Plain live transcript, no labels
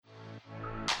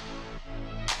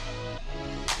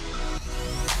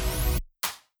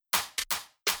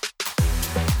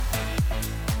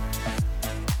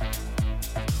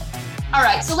All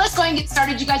right, so let's go ahead and get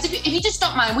started, you guys. If you just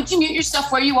don't mind, would you mute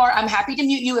yourself where you are? I'm happy to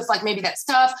mute you if like maybe that's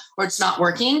tough or it's not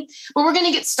working. But we're going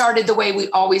to get started the way we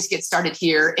always get started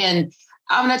here. And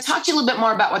I'm going to talk to you a little bit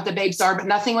more about what the babes are, but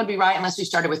nothing would be right unless we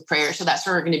started with prayer. So that's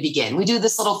where we're going to begin. We do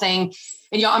this little thing.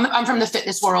 And, I'm from the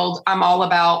fitness world. I'm all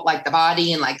about like the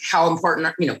body and like how important,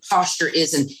 posture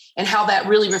is and how that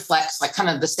really reflects like kind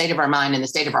of the state of our mind and the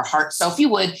state of our heart. So if you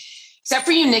would, except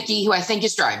for you, Nikki, who I think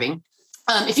is driving,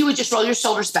 if you would just roll your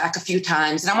shoulders back a few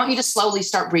times, and I want you to slowly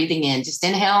start breathing in. Just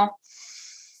inhale,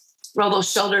 roll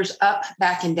those shoulders up,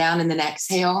 back, and down, and then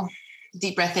exhale.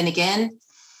 Deep breath in again.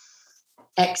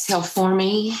 Exhale for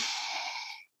me.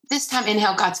 This time,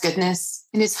 inhale God's goodness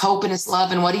and his hope and his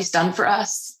love and what he's done for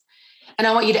us. And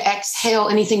I want you to exhale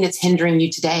anything that's hindering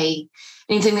you today,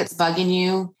 anything that's bugging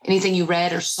you, anything you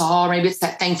read or saw. Maybe it's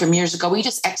that thing from years ago. Will you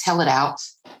just exhale it out?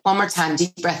 One more time,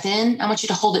 deep breath in. I want you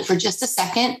to hold it for just a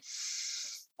second.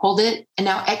 Hold it. And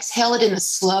now exhale it in the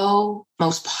slow,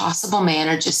 most possible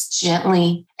manner. Just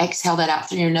gently exhale that out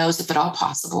through your nose, if at all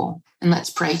possible. And let's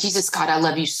pray. Jesus, God, I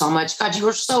love you so much. God, you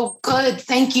are so good.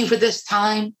 Thank you for this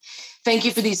time. Thank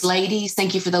you for these ladies.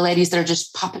 Thank you for the ladies that are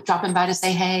just dropping by to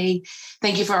say, hey.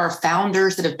 Thank you for our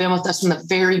founders that have been with us from the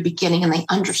very beginning. And they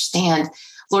understand,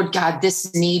 Lord God,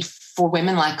 this need for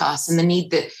women like us and the need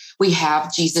that we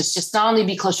have, Jesus, just not only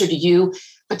be closer to you,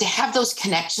 but to have those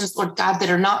connections, Lord God,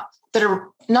 that are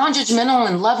non-judgmental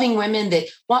and loving women that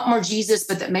want more Jesus,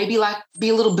 but that maybe like be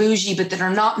a little bougie, but that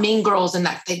are not mean girls and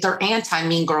that they're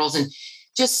anti-mean girls. And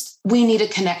just, we need a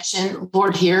connection,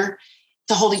 Lord, here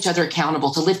to hold each other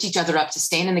accountable, to lift each other up, to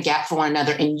stand in the gap for one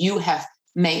another. And you have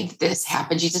made this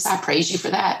happen. Jesus, I praise you for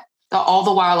that. All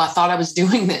the while I thought I was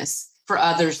doing this for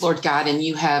others, Lord God, and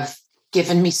you have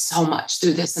given me so much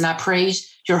through this. And I praise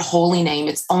your holy name.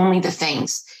 It's only the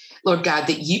things, Lord God,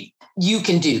 that you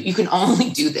can do. You can only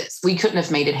do this. We couldn't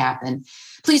have made it happen.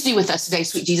 Please be with us today,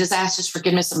 sweet Jesus. I ask just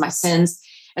forgiveness of my sins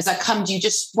as I come to you,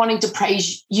 just wanting to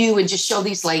praise you and just show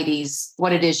these ladies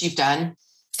what it is you've done.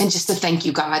 And just to thank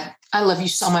you, God. I love you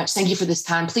so much. Thank you for this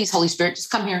time. Please, Holy Spirit, just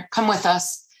come here, come with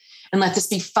us and let this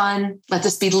be fun. Let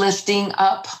this be lifting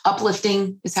up,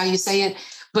 uplifting is how you say it,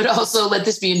 but also let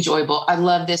this be enjoyable. I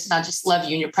love this. And I just love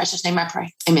you. In your precious name, I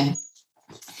pray. Amen.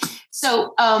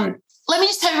 So, let me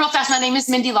just tell you real fast. My name is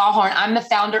Mindy Lawhorn. I'm the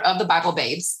founder of the Bible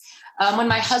Babes. When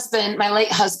my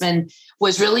late husband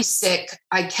was really sick,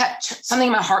 something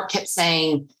in my heart kept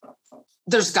saying,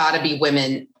 there's got to be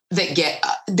women that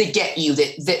get you,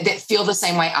 that feel the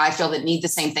same way I feel, that need the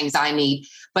same things I need,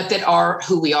 but that are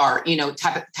who we are,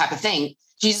 type of thing.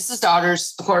 Jesus's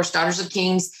daughters, of course, daughters of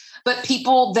kings, but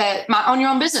people that might own your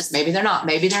own business. Maybe they're not.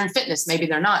 Maybe they're in fitness. Maybe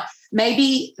they're not.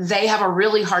 Maybe they have a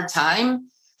really hard time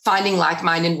finding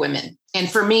like-minded women. And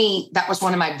for me, that was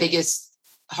one of my biggest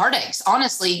heartaches,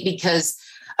 honestly, because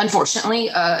unfortunately,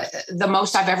 the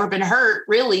most I've ever been hurt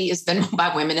really has been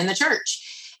by women in the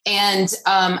church. And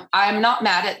I'm not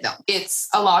mad at them. It's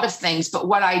a lot of things. But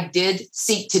what I did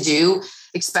seek to do,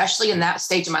 especially in that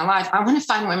stage of my life, I want to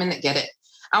find women that get it.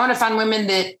 I want to find women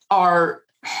that are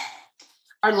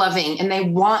loving and they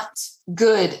want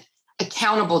good,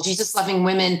 accountable, Jesus-loving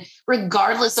women,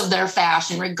 regardless of their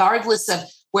fashion, regardless of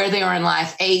where they are in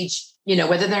life, age,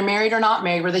 whether they're married or not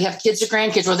married, whether they have kids or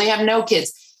grandkids, or they have no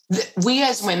kids. We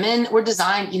as women were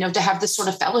designed, to have this sort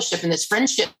of fellowship and this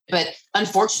friendship. But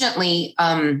unfortunately,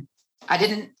 it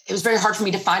was very hard for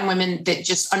me to find women that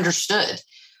just understood.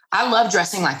 I love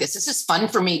dressing like this. This is fun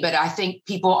for me, but I think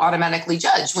people automatically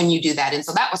judge when you do that. And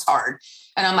so that was hard.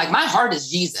 And I'm like, my heart is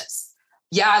Jesus.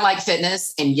 Yeah, I like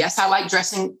fitness. And yes, I like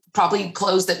dressing probably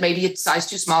clothes that maybe it's size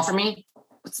too small for me.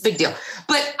 It's a big deal.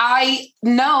 But I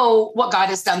know what God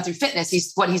has done through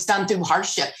fitness. What he's done through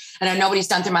hardship. And I know what he's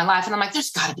done through my life. And I'm like, there's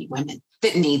got to be women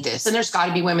that need this. And there's got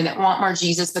to be women that want more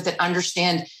Jesus, but that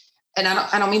understand. And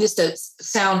I don't mean this to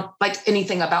sound like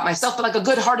anything about myself, but like a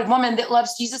good-hearted woman that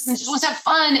loves Jesus and just wants to have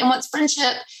fun and wants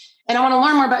friendship. And I want to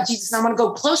learn more about Jesus and I want to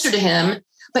go closer to him.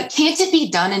 But can't it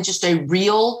be done in just a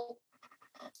real,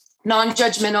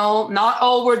 non-judgmental,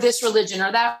 not, we're this religion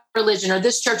or that religion or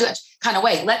this church, that kind of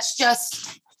way. Let's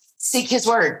just seek his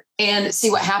word and see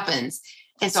what happens.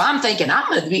 And so I'm thinking I'm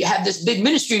going to have this big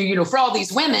ministry, for all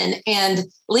these women. And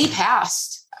Lee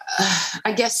passed,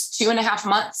 I guess, 2.5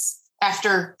 months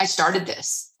after I started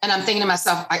this. And I'm thinking to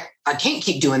myself, I can't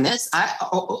keep doing this.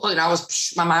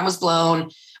 My mind was blown.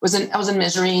 I was in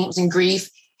misery. I was in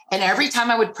grief. And every time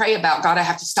I would pray about, God, I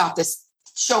have to stop this.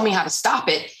 Show me how to stop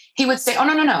it. He would say, oh,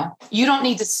 no. You don't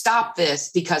need to stop this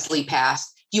because Lee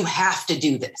passed. You have to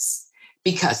do this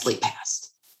because Lee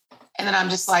passed. And then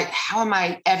I'm just like, how am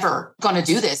I ever going to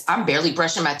do this? I'm barely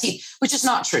brushing my teeth, which is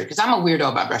not true because I'm a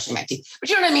weirdo about brushing my teeth. But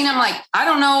you know what I mean? I'm like, I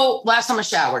don't know last time I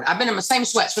showered. I've been in the same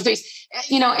sweats for days,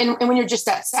 and when you're just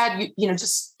that sad,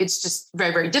 it's just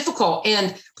very, very difficult.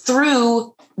 And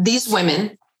through these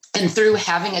women and through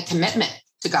having a commitment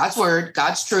to God's word,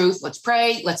 God's truth, let's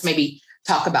pray. Let's maybe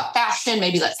talk about fashion.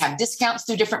 Maybe let's have discounts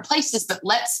through different places, but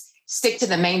let's stick to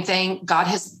the main thing. God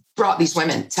has brought these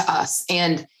women to us.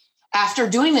 And after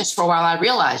doing this for a while, I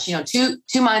realized,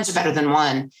 two minds are better than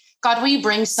one. God, will you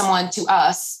bring someone to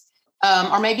us,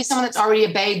 or maybe someone that's already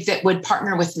a babe that would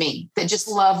partner with me, that just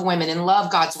love women and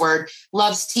love God's word,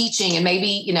 loves teaching, and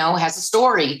maybe, has a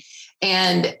story.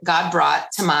 And God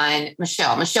brought to mind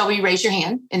Michelle. Michelle, will you raise your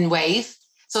hand and wave?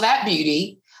 So that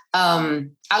beauty, I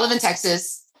live in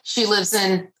Texas. She lives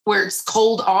in where it's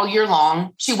cold all year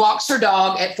long. She walks her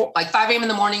dog at 5 a.m. in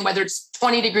the morning, whether it's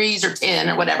 20 degrees or 10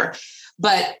 or whatever.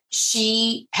 But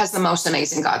she has the most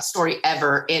amazing God story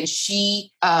ever. And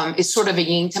she is sort of a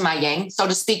yin to my yang, so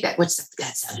to speak, that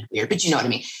sounded weird, but you know what I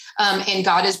mean. And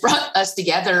God has brought us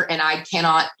together. And I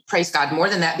cannot praise God more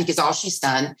than that, because all she's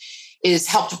done is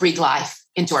helped breathe life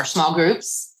into our small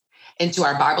groups, into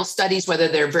our Bible studies, whether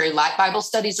they're very light Bible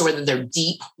studies or whether they're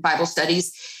deep Bible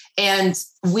studies. And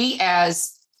we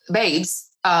as babes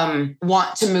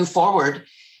want to move forward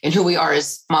in who we are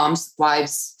as moms,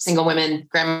 wives, single women,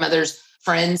 grandmothers,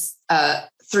 friends,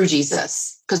 through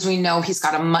Jesus, because we know he's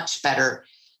got a much better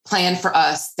plan for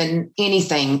us than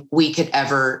anything we could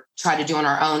ever try to do on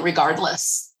our own,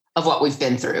 regardless of what we've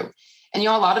been through. And,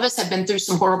 a lot of us have been through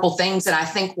some horrible things. And I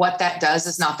think what that does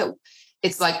is not that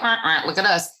it's like, look at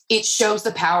us. It shows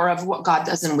the power of what God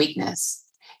does in weakness.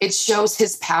 It shows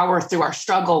his power through our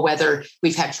struggle, whether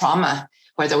we've had trauma,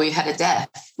 whether we've had a death,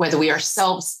 whether we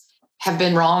ourselves have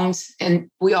been wronged, and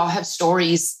we all have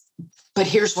stories. But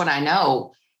here's what I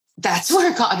know. That's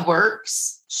where God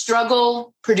works.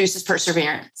 Struggle produces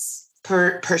perseverance.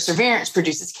 Perseverance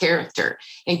produces character,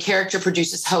 and character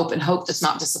produces hope, and hope does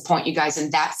not disappoint, you guys.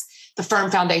 And that's the firm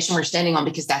foundation we're standing on,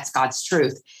 because that's God's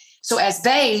truth. So as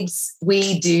babes,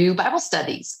 we do Bible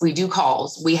studies, we do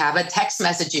calls, we have a text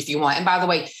message if you want. And by the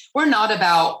way, we're not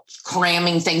about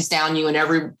cramming things down you in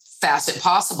every facet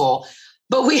possible,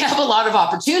 but we have a lot of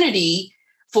opportunity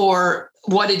for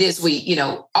what it is we,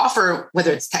 offer,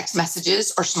 whether it's text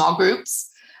messages or small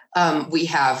groups. We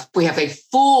have a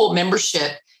full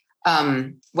membership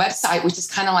website, which is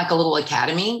kind of like a little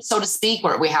academy, so to speak,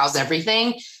 where we house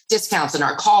everything, discounts in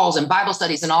our calls and Bible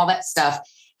studies and all that stuff.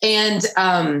 And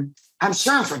I'm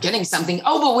sure I'm forgetting something.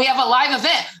 Oh, but we have a live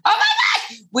event. Oh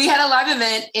my God. We had a live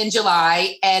event in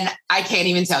July, and I can't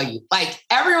even tell you,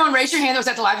 everyone raise your hand that was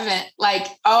at the live event.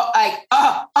 Oh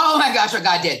my gosh, what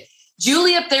God did.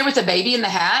 Julie up there with the baby in the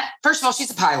hat. First of all,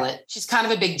 she's a pilot. She's kind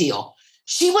of a big deal.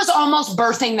 She was almost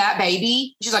birthing that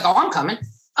baby. She's like, oh, I'm coming.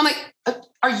 I'm like,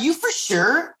 are you for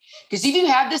sure? Because if you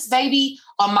have this baby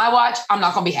on my watch, I'm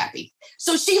not going to be happy.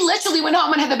 So she literally went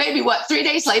home and had the baby, 3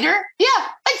 days later? Yeah,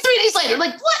 3 days later.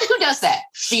 What? Who does that?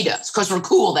 She does, because we're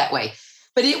cool that way.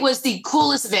 But it was the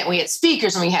coolest event. We had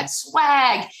speakers and we had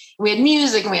swag, we had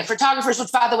music, and we had photographers,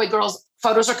 which, by the way, girls,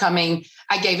 photos are coming.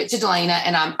 I gave it to Delana,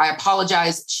 and I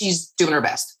apologize. She's doing her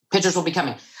best. Pictures will be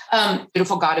coming.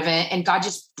 Beautiful God event. And God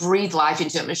just breathed life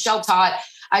into it. Michelle taught.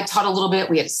 I taught a little bit.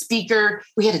 We had a speaker.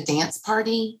 We had a dance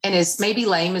party. And as maybe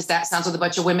lame as that sounds with a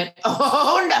bunch of women,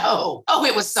 oh no. Oh,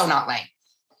 it was so not lame.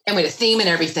 And we had a theme and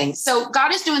everything. So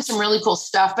God is doing some really cool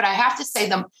stuff. But I have to say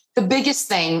the biggest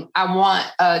thing I want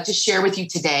to share with you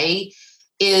today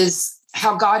is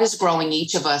how God is growing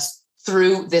each of us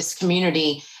through this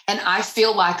community. And I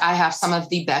feel like I have some of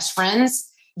the best friends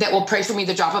that will pray for me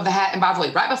the drop of a hat. And by the way,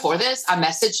 right before this, I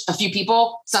messaged a few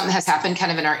people, something has happened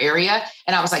kind of in our area.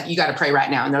 And I was like, you got to pray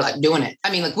right now. And they're doing it.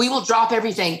 We will drop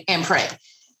everything and pray.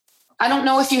 I don't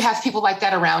know if you have people like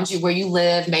that around you where you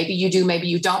live. Maybe you do, maybe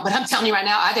you don't, but I'm telling you right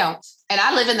now, I don't. And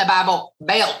I live in the Bible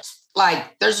Belt.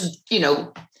 There's,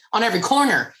 on every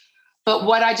corner. But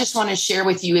what I just want to share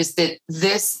with you is that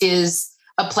this is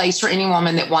a place for any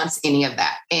woman that wants any of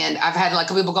that. And I've had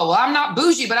people go, well, I'm not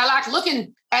bougie, but I like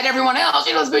looking at everyone else.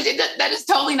 It's bougie. That is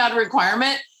totally not a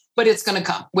requirement, but it's going to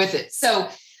come with it. So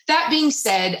that being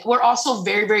said, we're also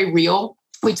very, very real.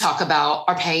 We talk about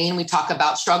our pain. We talk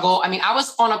about struggle. I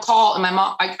was on a call and my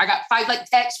mom, I got 5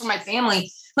 texts from my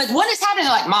family. What is happening?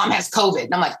 They're mom has COVID.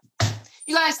 And I'm like,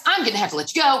 you guys, I'm going to have to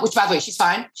let you go, which by the way, she's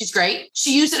fine. She's great.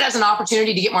 She used it as an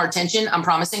opportunity to get more attention. I'm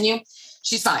promising you.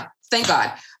 She's fine. Thank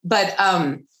God. But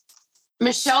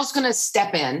Michelle's going to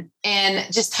step in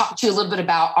and just talk to you a little bit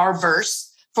about our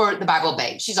verse for the Bible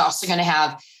Babe. She's also going to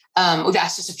have We've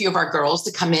asked just a few of our girls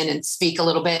to come in and speak a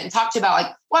little bit and talk to you about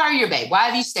like, why are you, babe? Why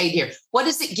have you stayed here? What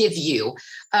does it give you?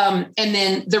 And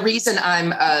then the reason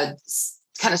I'm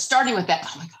kind of starting with that,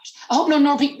 oh my gosh, I hope no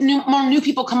more new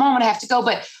people come on when I have to go,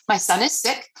 but my son is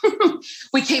sick.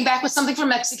 We came back with something from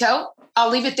Mexico. I'll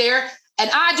leave it there. And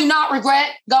I do not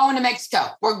regret going to Mexico.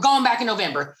 We're going back in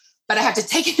November, but I have to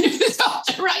take it to the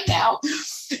doctor right now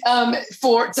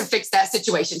to fix that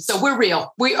situation. So we're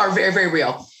real. We are very, very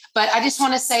real. But I just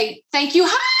want to say thank you.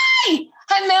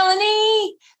 Hi,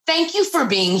 Melanie. Thank you for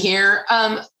being here.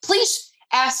 Please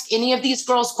ask any of these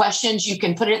girls questions. You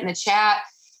can put it in the chat.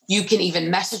 You can even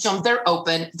message them. They're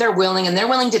open, they're willing, and they're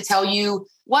willing to tell you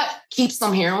what keeps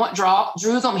them here and what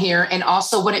drew them here, and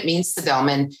also what it means to them.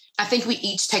 And I think we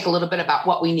each take a little bit about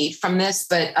what we need from this.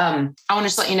 But I want to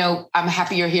just let you know, I'm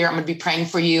happy you're here. I'm going to be praying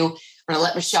for you. I'm going to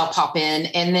let Michelle pop in,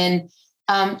 and then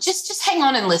just hang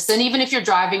on and listen. Even if you're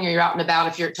driving or you're out and about,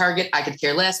 if you're at Target, I could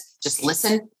care less. Just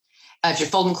listen. If you're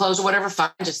folding clothes or whatever, fine,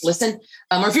 just listen.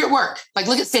 Or if you're at work, like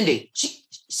look at Cindy.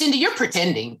 Cindy, you're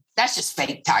pretending. That's just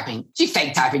fake typing. She's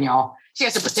fake typing, y'all. She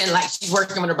has to pretend like she's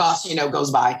working when her boss, goes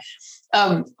by.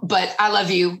 But I love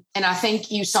you. And I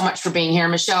thank you so much for being here.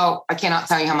 Michelle, I cannot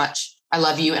tell you how much I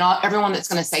love you. And everyone that's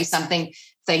going to say something,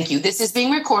 thank you. This is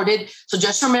being recorded. So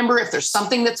just remember, if there's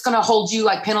something that's going to hold you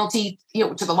like penalty,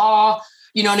 to the law,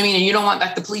 you know what I mean? And you don't want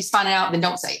like the police finding out, then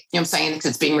don't say it. You know what I'm saying? Because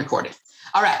it's being recorded.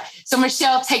 All right. So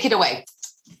Michelle, take it away.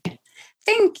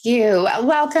 Thank you.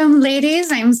 Welcome,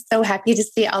 ladies. I'm so happy to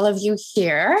see all of you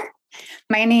here.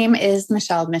 My name is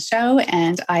Michelle Michaud,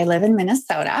 and I live in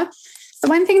Minnesota. So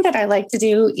one thing that I like to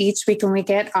do each week when we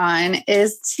get on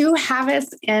is to have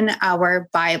us in our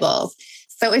Bibles.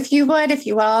 So if you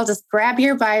all just grab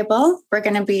your Bible, we're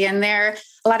going to be in there.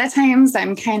 A lot of times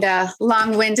I'm kind of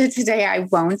long-winded today. I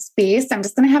won't be. So I'm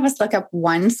just going to have us look up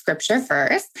one scripture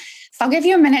first. So I'll give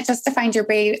you a minute just to find your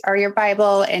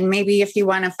Bible. And maybe if you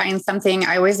want to find something,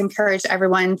 I always encourage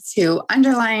everyone to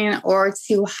underline or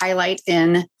to highlight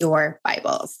in your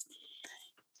Bibles.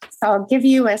 So I'll give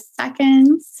you a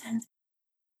second.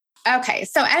 Okay,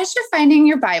 so as you're finding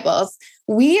your Bibles,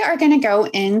 we are going to go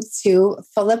into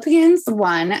Philippians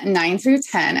 1, 9 through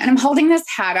 10. And I'm holding this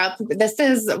hat up. This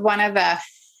is one of the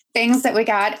things that we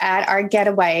got at our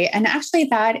getaway. And actually,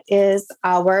 that is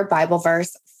our Bible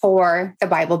verse for the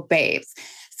Bible Babes.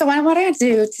 So what I want to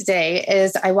do today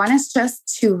is I want us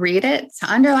just to read it,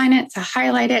 to underline it, to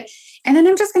highlight it. And then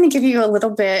I'm just going to give you a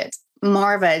little bit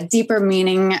more of a deeper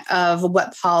meaning of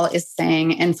what Paul is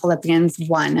saying in Philippians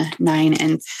 1, 9,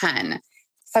 and 10.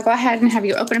 So I'll go ahead and have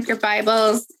you open up your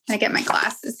Bibles. I get my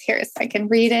glasses here so I can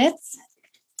read it.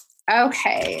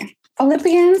 Okay.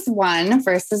 Philippians 1,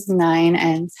 verses 9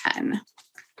 and 10.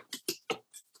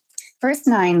 Verse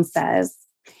 9 says,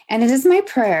 "And it is my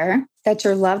prayer that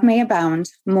your love may abound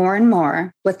more and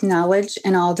more with knowledge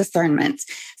and all discernment."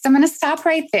 So I'm going to stop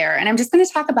right there, and I'm just going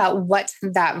to talk about what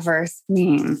that verse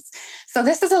means. So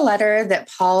this is a letter that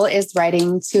Paul is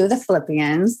writing to the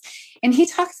Philippians, and he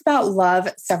talks about love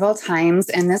several times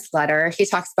in this letter. He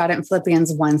talks about it in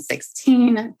Philippians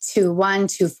 1:16, 2:1,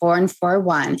 2:4, and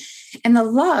 4:1. And the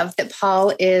love that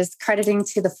Paul is crediting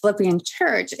to the Philippian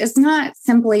church is not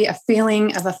simply a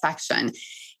feeling of affection.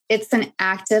 It's an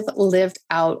active, lived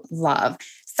out love.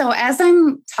 So as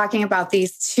I'm talking about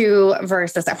these two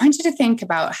verses, I want you to think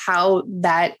about how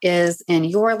that is in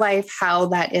your life, how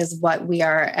that is what we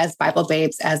are as Bible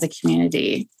Babes, as a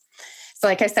community. So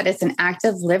like I said, it's an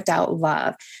active, lived out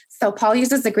love. So Paul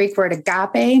uses the Greek word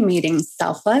agape, meaning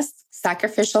selfless,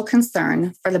 sacrificial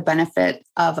concern for the benefit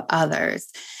of others.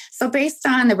 So based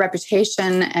on the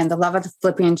reputation and the love of the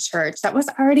Philippian church, that was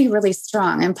already really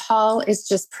strong. And Paul is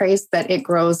just praised that it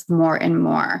grows more and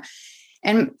more.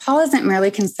 And Paul isn't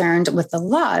merely concerned with the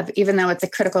love, even though it's a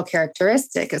critical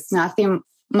characteristic. It's not the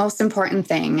most important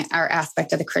thing, our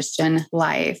aspect of the Christian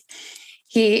life.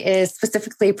 He is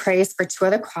specifically praised for two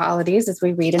other qualities, as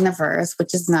we read in the verse,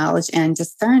 which is knowledge and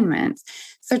discernment.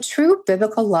 So true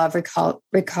biblical love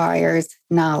requires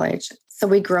knowledge. So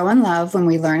we grow in love when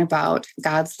we learn about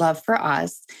God's love for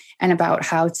us and about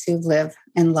how to live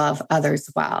and love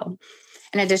others well.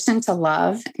 In addition to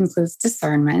love includes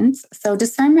discernment. So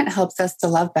discernment helps us to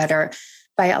love better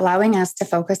by allowing us to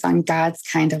focus on God's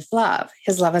kind of love.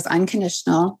 His love is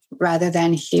unconditional rather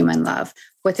than human love,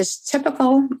 which is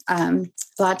typical. A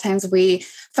lot of times we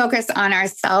focus on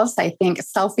ourselves. I think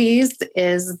selfies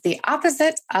is the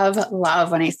opposite of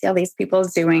love when I see all these people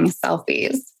doing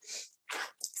selfies.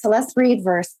 So let's read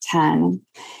verse 10.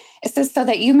 It says, "So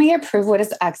that you may approve what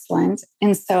is excellent,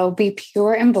 and so be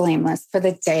pure and blameless for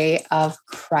the day of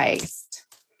Christ."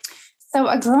 So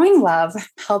a growing love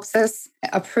helps us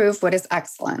approve what is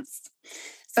excellence.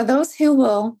 So those who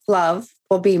will love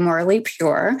will be morally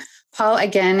pure. Paul,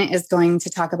 again, is going to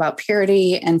talk about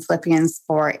purity in Philippians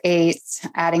 4:8,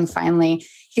 adding finally,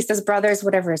 he says, brothers,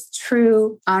 whatever is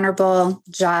true, honorable,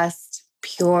 just,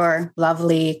 pure,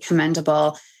 lovely,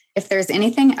 commendable, if there's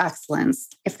anything excellent,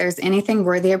 if there's anything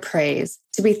worthy of praise,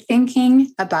 to be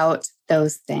thinking about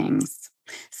those things.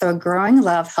 So a growing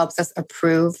love helps us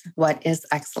approve what is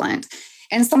excellent.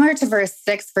 And similar to verse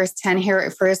 6, verse 10 here, it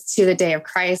refers to the day of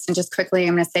Christ. And just quickly,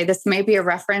 I'm going to say this may be a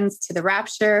reference to the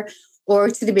rapture or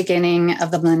to the beginning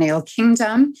of the millennial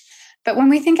kingdom. But when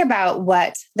we think about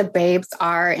what the babes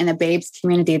are in the babes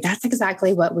community, that's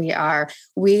exactly what we are.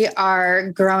 We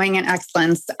are growing in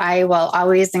excellence. I will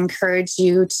always encourage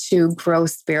you to grow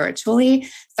spiritually.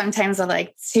 Sometimes I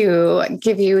like to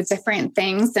give you different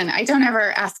things, and I don't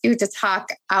ever ask you to talk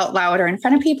out loud or in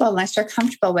front of people unless you're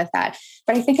comfortable with that.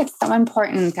 But I think it's so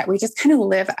important that we just kind of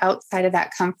live outside of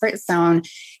that comfort zone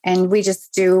and we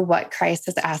just do what Christ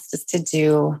has asked us to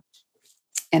do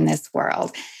in this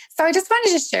world. So I just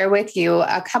wanted to share with you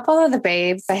a couple of the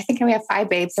babes. I think we have 5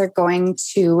 babes that are going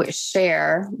to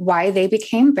share why they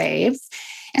became babes.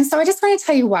 And so I just want to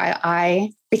tell you why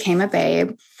I became a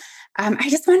babe. I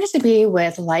just wanted to be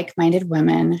with like-minded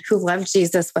women who love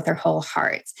Jesus with their whole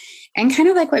heart. And kind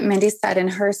of like what Mindy said in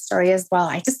her story as well,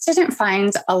 I just didn't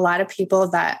find a lot of people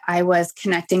that I was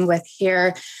connecting with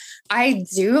here. I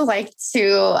do like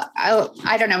to,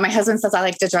 I don't know, my husband says I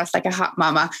like to dress like a hot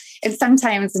mama. And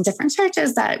sometimes in different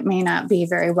churches that may not be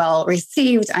very well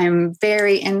received. I'm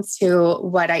very into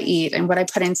what I eat and what I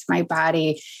put into my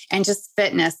body and just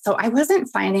fitness. So I wasn't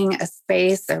finding a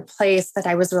space or place that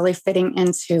I was really fitting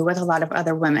into with a lot of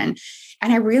other women.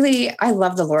 And I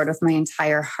love the Lord with my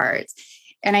entire heart.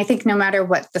 And I think no matter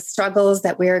what the struggles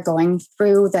that we are going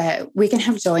through, that we can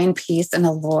have joy and peace in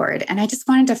the Lord. And I just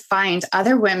wanted to find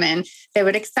other women that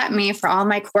would accept me for all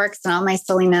my quirks and all my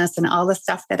silliness and all the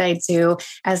stuff that I do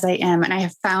as I am. And I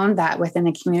have found that within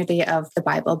the community of the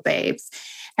Bible Babes.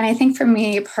 And I think for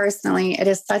me personally, it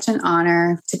is such an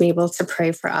honor to be able to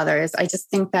pray for others. I just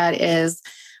think that is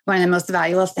one of the most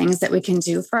valuable things that we can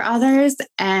do for others.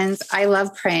 And I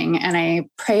love praying, and I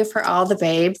pray for all the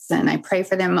babes, and I pray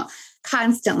for them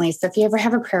constantly. So if you ever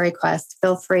have a prayer request,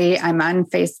 feel free. I'm on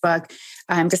Facebook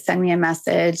to send me a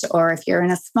message, or if you're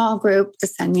in a small group, to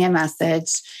send me a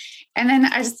message. And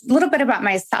then just a little bit about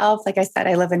myself. Like I said,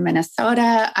 I live in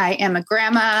Minnesota. I am a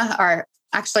grandma, or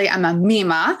actually I'm a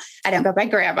Mima. I don't go by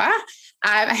grandma.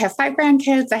 I have 5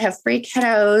 grandkids. I have 3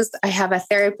 kiddos. I have a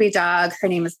therapy dog. Her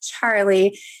name is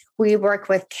Charlie. We work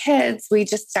with kids. We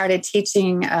just started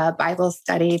teaching a Bible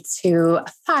study to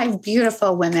 5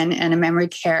 beautiful women in a memory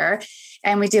care,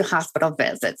 and we do hospital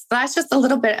visits. So that's just a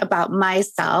little bit about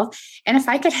myself. And if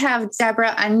I could have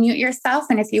Deborah unmute yourself,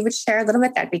 and if you would share a little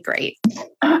bit, that'd be great.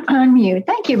 Unmute.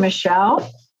 Thank you, Michelle.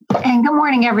 And good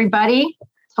morning, everybody.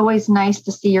 It's always nice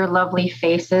to see your lovely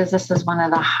faces. This is one of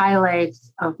the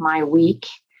highlights of my week,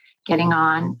 getting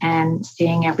on and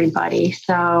seeing everybody.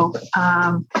 So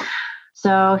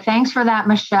thanks for that,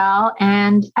 Michelle.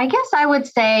 And I guess I would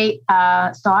say,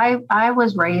 so I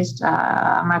was raised,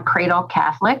 I'm a cradle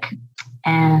Catholic,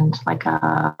 and like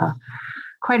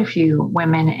quite a few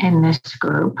women in this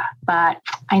group, but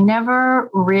I never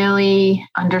really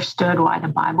understood why the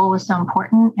Bible was so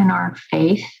important in our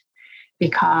faith,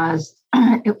 because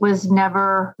it was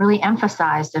never really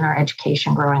emphasized in our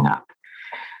education growing up.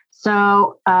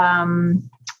 So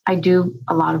I do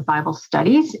a lot of Bible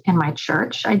studies in my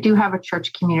church. I do have a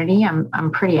church community.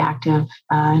 I'm pretty active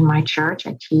in my church.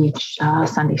 I teach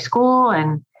Sunday school,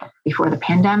 and before the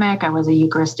pandemic, I was a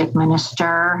Eucharistic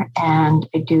minister, and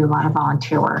I do a lot of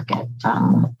volunteer work at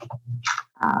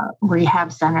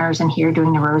rehab centers and here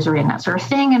doing the rosary and that sort of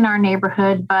thing in our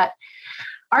neighborhood. But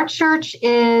our church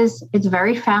it's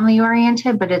very family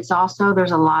oriented, but it's also,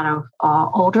 there's a lot of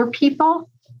older people.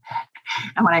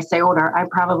 And when I say older, I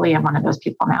probably am one of those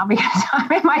people now because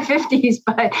I'm in my 50s,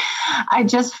 but I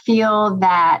just feel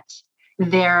that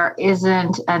there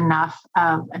isn't enough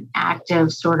of an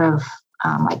active sort of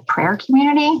like prayer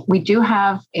community. We do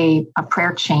have a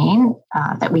prayer chain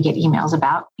that we get emails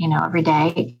about, every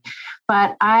day.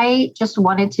 But I just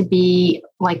wanted to be,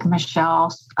 like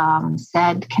Michelle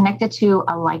said, connected to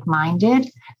a like-minded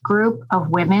group of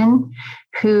women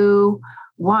who,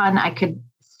 one, I could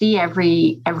see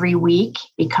every week,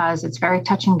 because it's very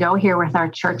touch and go here with our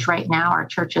church right now. Our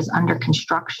church is under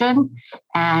construction,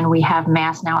 and we have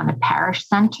Mass now in the parish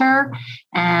center.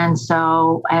 And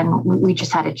we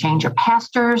just had a change of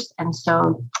pastors. And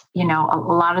so, a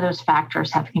lot of those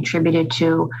factors have contributed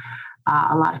to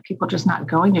a lot of people just not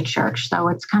going to church. So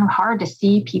it's kind of hard to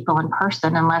see people in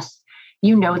person unless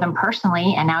you know them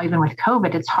personally. And now even with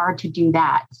COVID, it's hard to do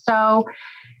that. So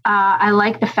I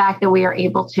like the fact that we are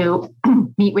able to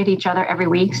meet with each other every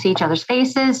week, see each other's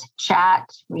faces, chat.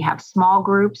 We have small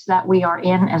groups that we are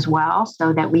in as well,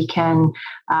 so that we can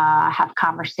have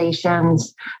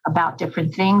conversations about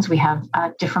different things. We have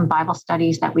different Bible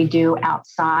studies that we do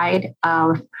outside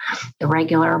of the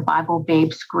regular Bible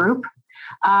Babes group.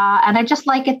 And I just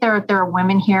like it. There are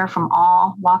women here from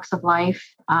all walks of life,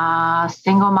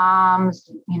 single moms,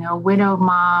 widowed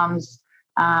moms.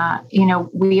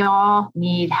 We all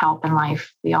need help in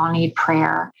life. We all need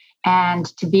prayer. And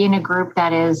to be in a group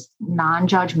that is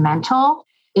non-judgmental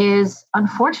is,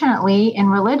 unfortunately, in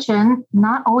religion,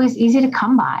 not always easy to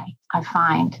come by, I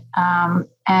find.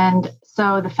 And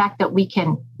so the fact that we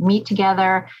can meet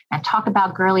together and talk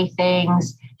about girly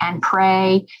things and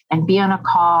pray and be on a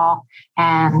call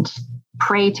and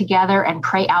pray together and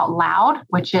pray out loud,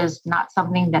 which is not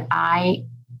something that I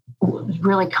was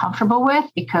really comfortable with,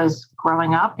 because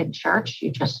growing up in church,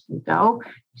 you go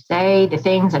say the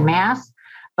things in mass,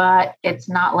 but it's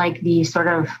not like the sort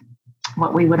of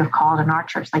what we would have called in our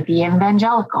church, like the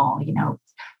evangelical,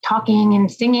 talking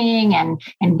and singing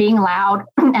and being loud.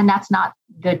 And that's not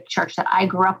the church that I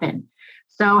grew up in.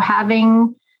 So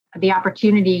having the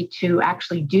opportunity to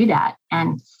actually do that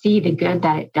and see the good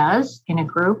that it does in a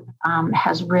group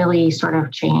has really sort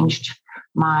of changed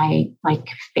my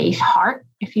faith heart,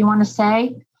 if you want to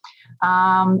say.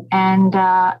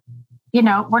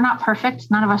 We're not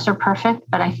perfect. None of us are perfect,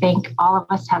 but I think all of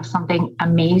us have something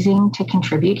amazing to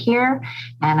contribute here.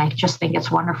 And I just think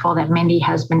it's wonderful that Mindy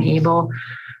has been able,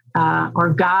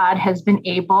 or God has been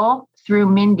able through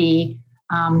Mindy,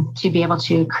 to be able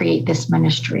to create this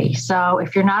ministry. So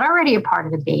if you're not already a part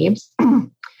of the Babes,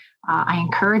 I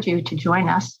encourage you to join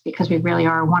us, because we really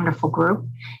are a wonderful group.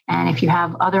 And if you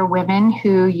have other women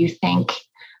who you think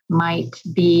might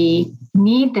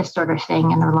need this sort of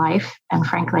thing in their life, and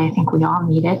frankly, I think we all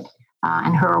need it,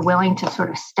 and who are willing to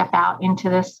sort of step out into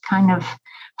this kind of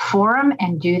forum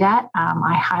and do that,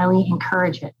 I highly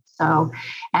encourage it. So,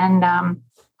 and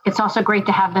it's also great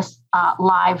to have this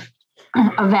live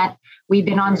event. We've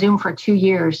been on Zoom for 2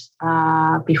 years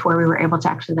before we were able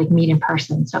to actually meet in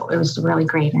person. So it was really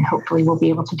great. And hopefully we'll be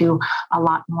able to do a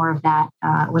lot more of that.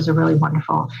 It was a really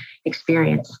wonderful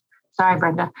experience. Sorry,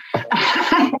 Brenda.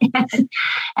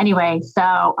 Anyway,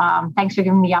 so thanks for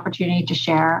giving me the opportunity to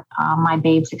share my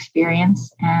Babes experience.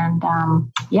 And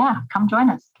come join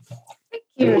us.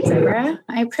 Thank you, Deborah.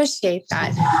 I appreciate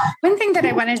that. One thing that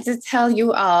I wanted to tell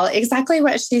you all, exactly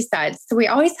what she said. So we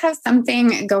always have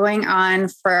something going on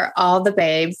for all the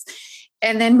babes.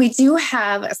 And then we do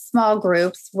have small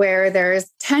groups where there's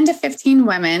 10 to 15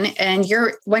 women, and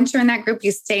once you're in that group,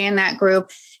 you stay in that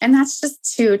group. And that's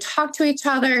just to talk to each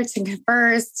other, to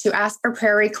converse, to ask for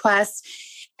prayer requests.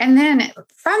 And then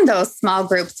from those small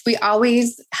groups, we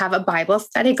always have a Bible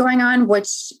study going on,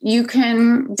 which you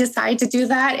can decide to do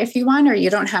that if you want, or you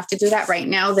don't have to do that right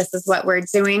now. This is what we're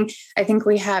doing. I think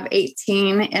we have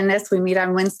 18 in this. We meet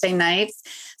on Wednesday nights.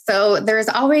 So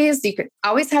you could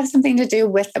always have something to do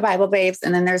with the Bible Babes.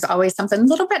 And then there's always something a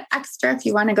little bit extra if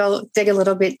you want to go dig a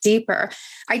little bit deeper.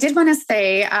 I did want to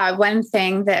say one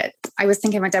thing that I was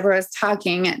thinking when Deborah was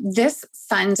talking this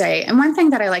Sunday. And one thing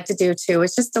that I like to do too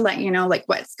is just to let you know,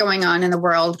 what's going on in the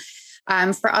world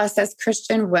for us as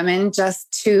Christian women,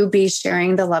 just to be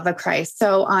sharing the love of Christ.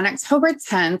 So on October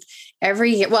 10th,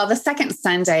 every year, the second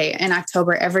Sunday in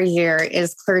October every year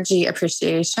is Clergy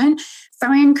Appreciation.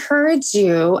 So I encourage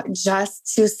you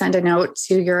just to send a note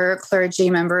to your clergy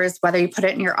members, whether you put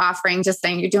it in your offering, just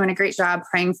saying you're doing a great job,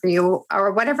 praying for you,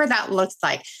 or whatever that looks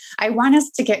like. I want us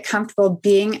to get comfortable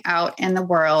being out in the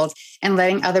world and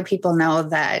letting other people know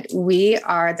that we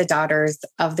are the daughters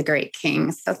of the great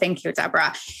King. So thank you,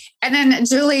 Deborah. And then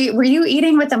Julie, were you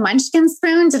eating with a Munchkin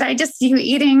spoon? Did I just see you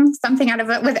eating something out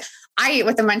of it? I eat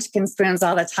with the Munchkin spoons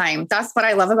all the time. That's what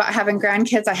I love about having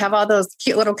grandkids. I have all those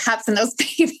cute little cups and those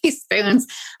baby spoons.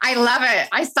 I love it.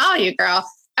 I saw you, girl.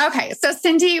 Okay. So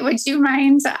Cindy, would you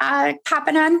mind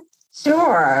popping on?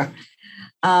 Sure.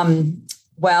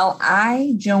 Well,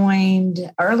 I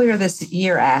joined earlier this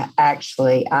year,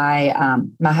 actually. My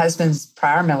husband's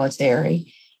prior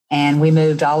military, and we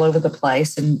moved all over the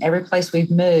place. And every place we've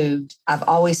moved, I've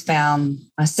always found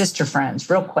my sister friends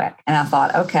real quick. And I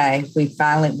thought, okay,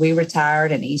 we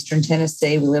retired in Eastern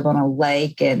Tennessee. We live on a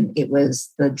lake, and it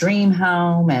was the dream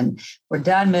home, and we're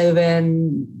done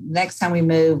moving. Next time we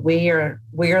move, we are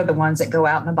the ones that go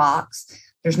out in a box.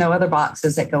 There's no other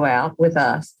boxes that go out with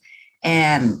us.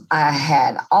 And I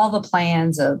had all the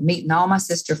plans of meeting all my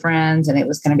sister friends, and it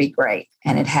was going to be great.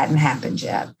 And it hadn't happened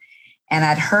yet. And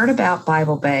I'd heard about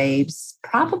Bible Babes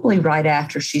probably right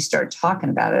after she started talking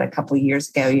about it a couple of years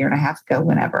ago, year and a half ago,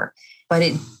 whenever. But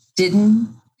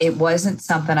it wasn't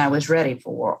something I was ready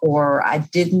for, or I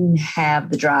didn't have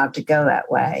the drive to go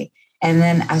that way. And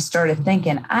then I started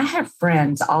thinking, I have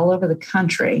friends all over the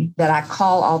country that I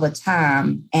call all the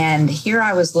time. And here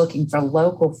I was looking for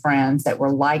local friends that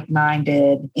were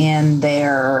like-minded in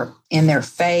their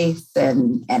faith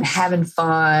and having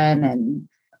fun, and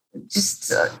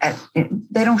just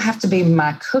they don't have to be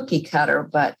my cookie cutter,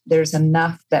 but there's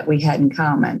enough that we had in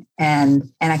common.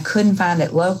 And I couldn't find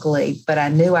it locally, but I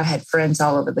knew I had friends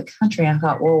all over the country. I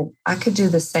thought, well, I could do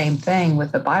the same thing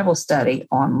with a Bible study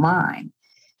online.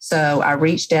 So I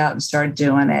reached out and started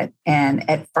doing it. And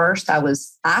at first I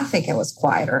think I was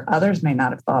quieter. Others may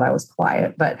not have thought I was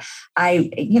quiet, but I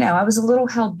was a little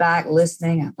held back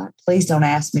listening. I thought, please don't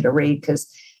ask me to read,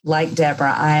 because like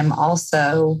Deborah, I am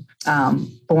also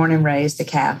born and raised a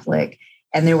Catholic.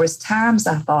 And there was times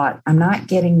I thought, I'm not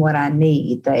getting what I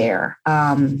need there.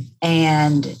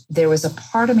 And there was a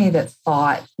part of me that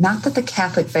thought, not that the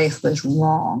Catholic faith was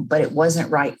wrong, but it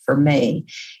wasn't right for me.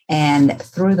 And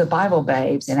through the Bible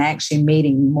Babes and actually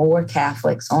meeting more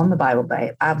Catholics on the Bible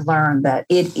Babe, I've learned that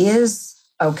it is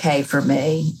okay for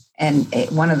me. And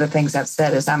one of the things I've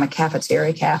said is I'm a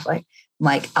cafeteria Catholic.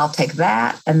 Like, I'll take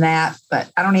that and that,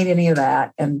 but I don't need any of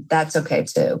that. And that's okay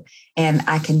too. And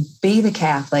I can be the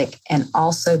Catholic and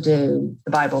also do the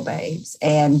Bible Babes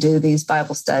and do these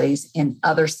Bible studies in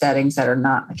other settings that are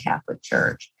not the Catholic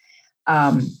Church.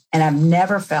 And I've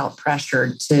never felt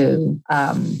pressured to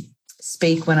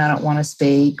speak when I don't want to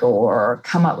speak or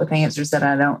come up with answers that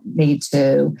I don't need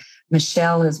to.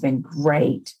 Michelle has been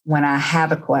great when I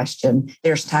have a question.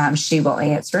 There's times she will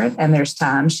answer it, and there's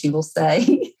times she will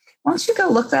say, why don't you go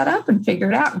look that up and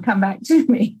figure it out and come back to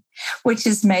me, which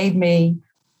has made me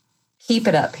keep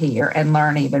it up here and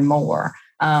learn even more.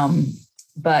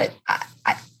 But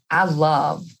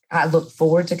I look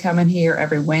forward to coming here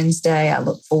every Wednesday. I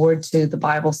look forward to the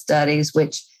Bible studies,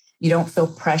 which you don't feel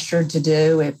pressured to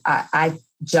do. If I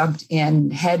jumped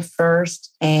in head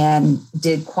first and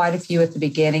did quite a few at the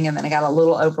beginning, and then I got a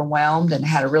little overwhelmed and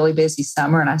had a really busy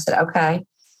summer. And I said, okay,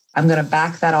 I'm going to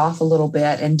back that off a little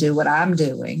bit and do what I'm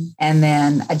doing. And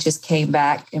then I just came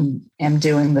back and am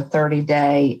doing the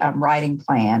 30-day writing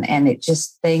plan. And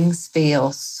things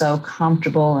feel so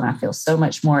comfortable, and I feel so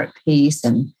much more at peace.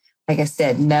 And like I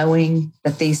said, knowing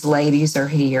that these ladies are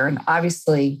here, and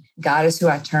obviously God is who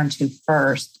I turn to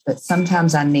first, but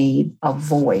sometimes I need a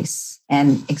voice,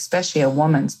 and especially a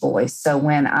woman's voice. So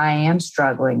when I am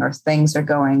struggling or things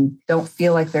don't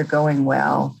feel like they're going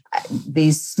well,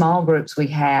 these small groups we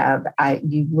have,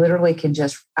 you literally can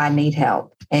I need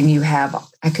help. And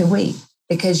I could weep,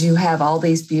 because you have all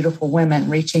these beautiful women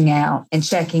reaching out and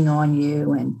checking on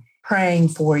you and praying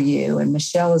for you. And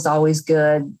Michelle is always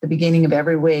good at the beginning of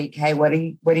every week. Hey, what do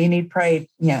you need prayed?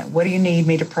 What do you need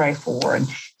me to pray for? And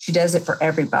she does it for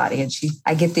everybody. And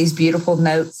I get these beautiful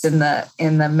notes in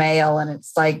the mail, and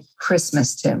it's like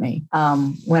Christmas to me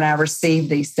when I receive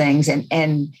these things.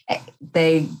 And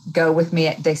they go with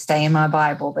me. They stay in my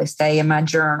Bible. They stay in my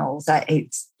journals.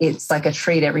 It's like a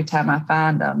treat every time I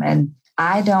find them. And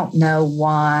I don't know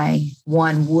why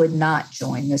one would not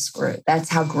join this group. That's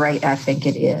how great I think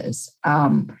it is.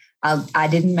 I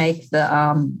didn't make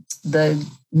the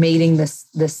meeting this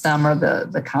summer,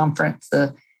 the conference,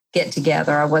 the get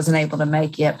together. I wasn't able to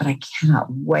make it, but I cannot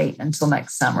wait until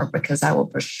next summer, because I will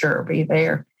for sure be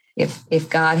there. If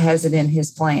God has it in his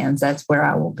plans, that's where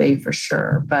I will be for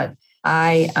sure. But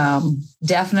I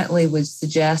definitely would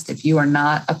suggest, if you are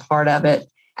not a part of it,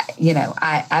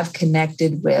 I've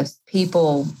connected with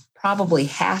people probably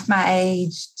half my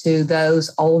age to those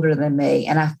older than me.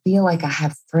 And I feel like I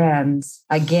have friends,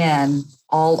 again,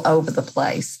 all over the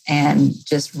place, and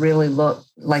just really look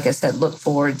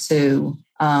forward to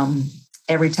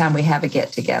every time we have a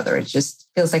get together. It just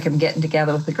feels like I'm getting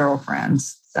together with the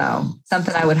girlfriends. So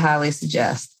something I would highly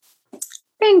suggest.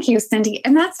 Thank you, Cindy.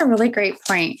 And that's a really great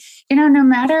point. No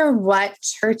matter what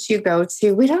church you go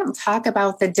to, we don't talk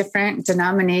about the different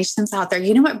denominations out there.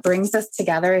 What brings us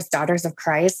together as daughters of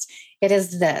Christ? It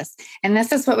is this. And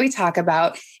this is what we talk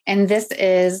about. And this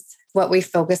is what we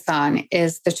focus on,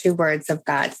 is the true words of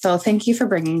God. So thank you for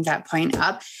bringing that point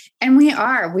up. And we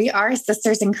are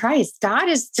sisters in Christ. God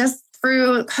is just,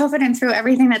 through COVID and through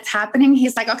everything that's happening,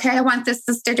 he's like, okay, I want this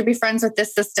sister to be friends with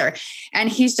this sister. And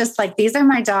he's just like, these are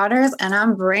my daughters, and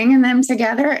I'm bringing them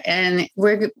together, and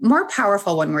we're more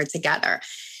powerful when we're together.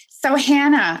 So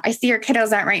Hannah, I see your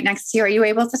kiddos out right next to you. Are you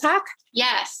able to talk?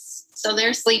 Yes. So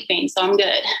they're sleeping, so I'm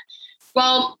good.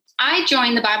 Well, I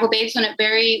joined the Bible Babes when it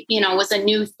was a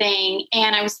new thing.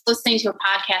 And I was listening to a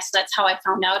podcast. So that's how I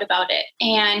found out about it.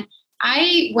 And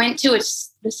I went to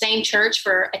the same church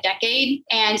for a decade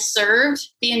and served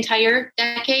the entire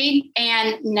decade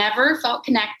and never felt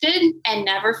connected and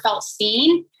never felt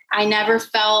seen. I never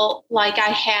felt like I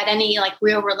had any like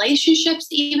real relationships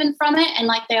even from it. And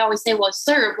like they always say, well,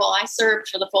 serve. Well, I served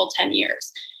for the full 10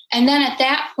 years. And then at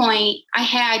that point, I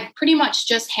had pretty much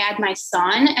just had my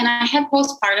son and I had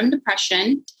postpartum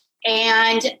depression.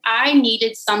 And I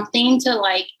needed something to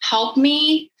like help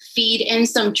me feed in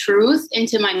some truth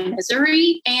into my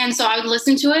misery. And so I would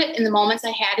listen to it in the moments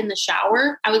I had in the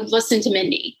shower. I would listen to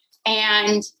Mindy.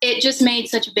 And it just made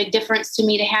such a big difference to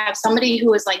me to have somebody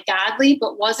who was like godly,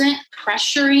 but wasn't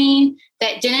pressuring,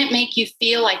 that didn't make you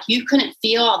feel like you couldn't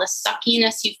feel all the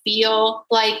suckiness you feel,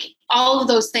 like all of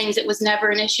those things. It was never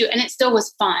an issue and it still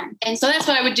was fun. And so that's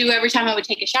what I would do every time I would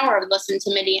take a shower. I would listen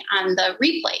to Mindy on the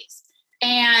replays.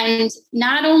 And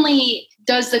not only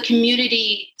does the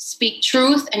community speak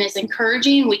truth and is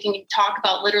encouraging, we can talk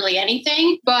about literally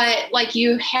anything, but like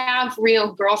you have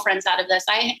real girlfriends out of this.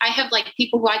 I have like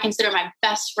people who I consider my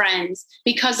best friends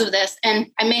because of this. And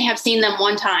I may have seen them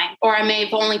one time, or I may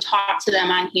have only talked to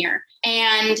them on here.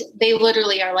 And they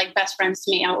literally are like best friends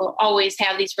to me. I will always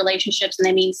have these relationships and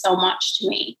they mean so much to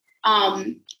me.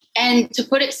 And to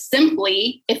put it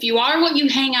simply, if you are what you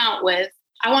hang out with,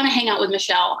 I want to hang out with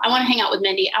Michelle. I want to hang out with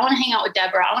Mindy. I want to hang out with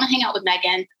Deborah. I want to hang out with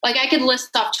Megan. Like I could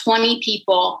list off 20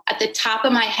 people at the top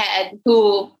of my head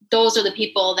who those are the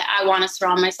people that I want to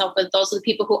surround myself with. Those are the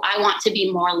people who I want to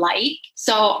be more like.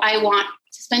 So I want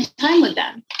to spend time with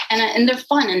them. And they're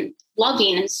fun and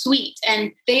loving and sweet.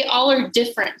 And they all are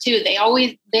different too. They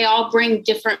all bring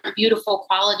different beautiful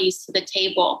qualities to the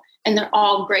table. And they're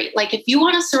all great. Like if you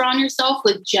want to surround yourself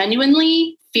with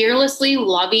genuinely, fearlessly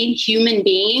loving human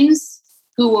beings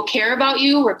who will care about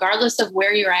you regardless of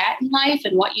where you're at in life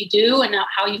and what you do and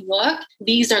how you look,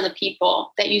 these are the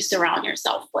people that you surround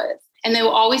yourself with. And they will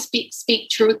always speak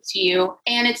truth to you.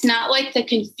 And it's not like the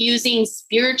confusing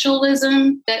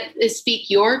spiritualism that is speak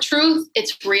your truth.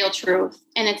 It's real truth.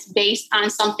 And it's based on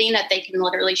something that they can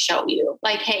literally show you.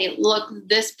 Like, hey, look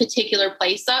this particular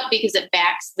place up because it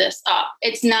backs this up.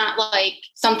 It's not like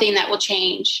something that will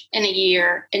change in a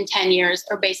year, in 10 years,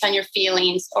 or based on your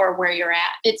feelings or where you're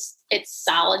at. It's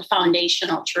solid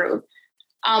foundational truth.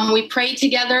 We pray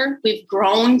together. We've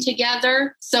grown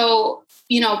together. So,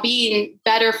 being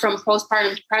better from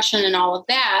postpartum depression and all of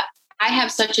that, I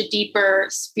have such a deeper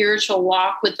spiritual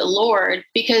walk with the Lord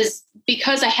because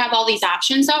I have all these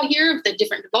options out here, the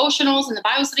different devotionals and the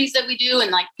Bible studies that we do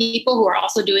and like people who are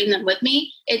also doing them with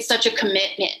me. It's such a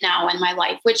commitment now in my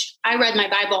life, which I read my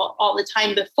Bible all the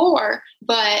time before,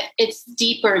 but it's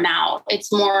deeper now.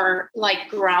 It's more like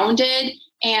grounded.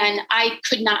 And I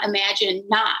could not imagine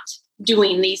not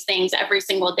doing these things every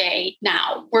single day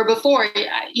now, where before,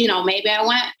 maybe I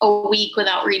went a week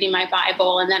without reading my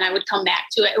Bible and then I would come back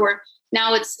to it. Or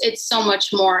now it's so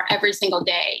much more every single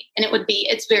day. And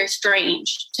it's very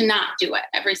strange to not do it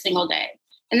every single day.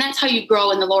 And that's how you grow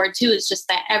in the Lord too, is just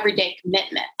that everyday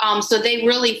commitment. So they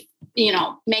really,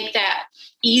 make that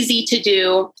easy to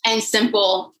do and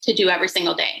simple to do every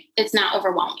single day. It's not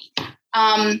overwhelming.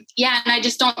 And I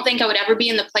just don't think I would ever be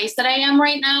in the place that I am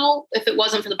right now if it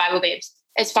wasn't for the Bible Babes,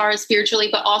 as far as spiritually,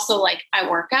 but also like I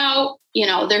work out.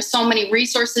 There's so many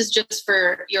resources just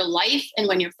for your life. And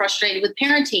when you're frustrated with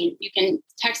parenting, you can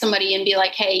text somebody and be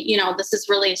like, hey, this is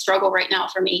really a struggle right now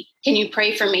for me. Can you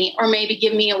pray for me? Or maybe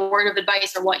give me a word of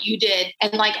advice or what you did.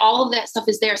 And like all of that stuff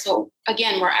is there. So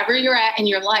again, wherever you're at in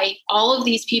your life, all of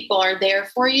these people are there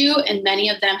for you. And many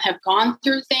of them have gone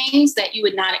through things that you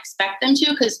would not expect them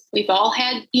to, because we've all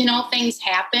had, things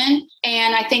happen.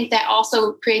 And I think that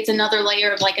also creates another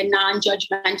layer of like a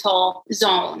non-judgmental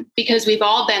zone, because we've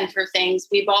all been through things.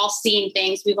 We've all seen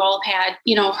things. We've all had,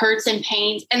 hurts and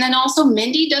pains. And then also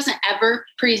Mindy doesn't ever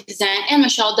present, and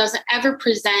Michelle doesn't ever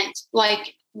present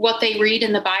like what they read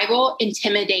in the Bible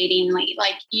intimidatingly.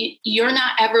 Like you're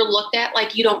not ever looked at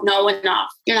like you don't know enough.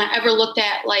 You're not ever looked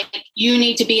at like you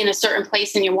need to be in a certain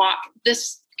place in your walk.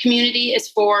 This community is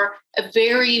for a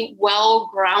very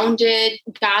well-grounded,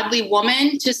 godly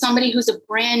woman to somebody who's a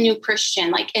brand new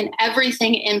Christian, like in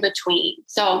everything in between.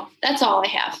 So that's all I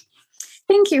have.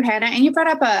 Thank you, Hannah. And you brought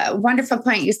up a wonderful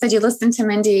point. You said you listened to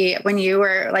Mindy when you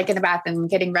were like in the bathroom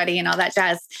getting ready and all that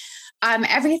jazz.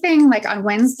 Everything like on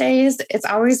Wednesdays, it's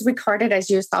always recorded, as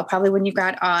you saw probably when you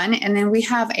got on. And then we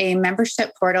have a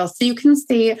membership portal, so you can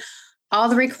see all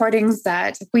the recordings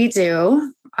that we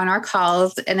do on our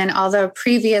calls, and then all the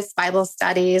previous Bible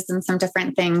studies and some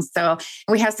different things. So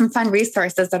we have some fun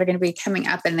resources that are going to be coming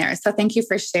up in there. So thank you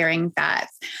for sharing that.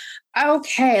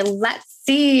 Okay, let's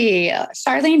see.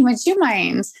 Charlene, would you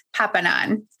mind popping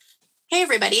on? Hey,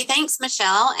 everybody. Thanks,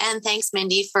 Michelle. And thanks,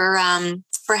 Mindy, for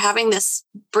having this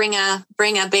bring a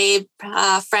babe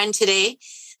friend today.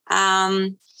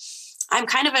 I'm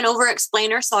kind of an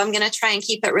over-explainer, so I'm going to try and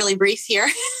keep it really brief here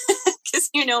because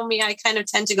you know me, I kind of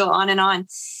tend to go on and on.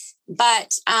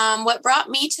 But what brought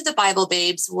me to the Bible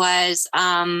Babes was,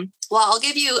 I'll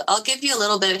give you a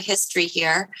little bit of history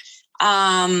here.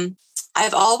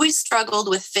 I've always struggled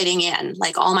with fitting in,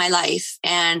 like all my life.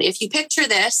 And if you picture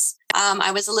this,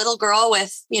 I was a little girl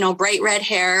with, bright red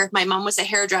hair. My mom was a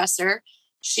hairdresser.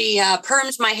 She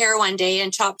permed my hair one day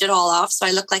and chopped it all off, so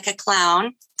I looked like a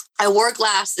clown. I wore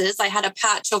glasses. I had a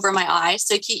patch over my eye.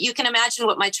 So you can imagine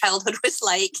what my childhood was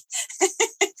like.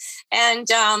 And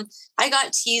I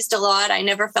got teased a lot. I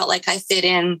never felt like I fit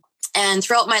in. And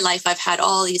throughout my life, I've had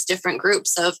all these different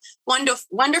groups of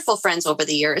wonderful friends over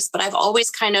the years, but I've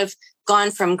always kind of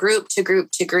gone from group to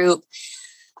group to group.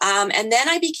 And then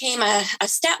I became a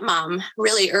stepmom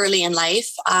really early in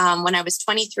life. When I was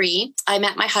 23, I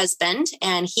met my husband,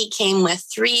 and he came with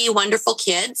 3 wonderful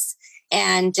kids.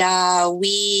 And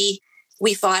we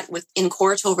fought in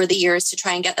court over the years to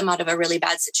try and get them out of a really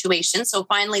bad situation. So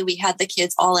finally, we had the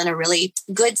kids all in a really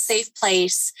good, safe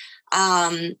place.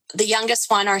 The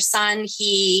youngest one, our son,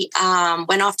 he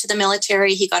went off to the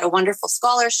military. He got a wonderful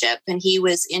scholarship, and he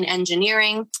was in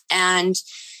engineering. And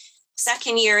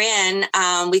second year in,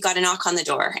 we got a knock on the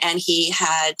door, and he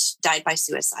had died by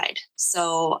suicide.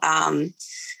 So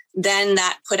then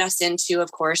that put us into,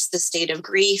 of course, the state of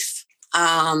grief.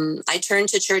 I turned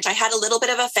to church. I had a little bit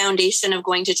of a foundation of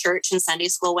going to church and Sunday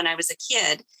school when I was a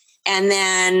kid, and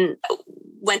then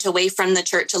went away from the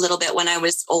church a little bit when I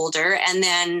was older. And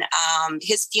then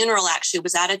his funeral actually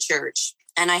was at a church,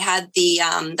 and I had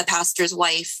the pastor's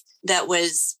wife that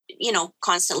was,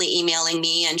 constantly emailing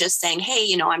me and just saying,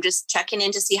 hey, I'm just checking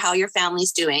in to see how your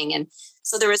family's doing. And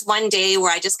so there was one day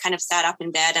where I just kind of sat up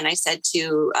in bed and I said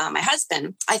to my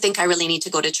husband, I think I really need to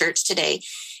go to church today.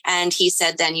 And he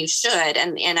said, then you should.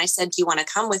 And I said, do you want to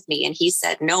come with me? And he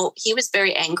said, no. He was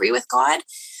very angry with God,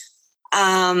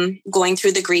 going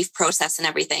through the grief process and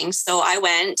everything. So I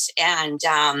went, and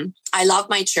I love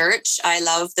my church. I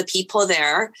love the people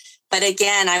there. But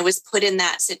again, I was put in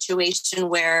that situation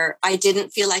where I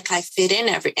didn't feel like I fit in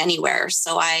anywhere.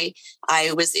 So I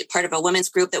was part of a women's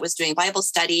group that was doing Bible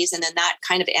studies, and then that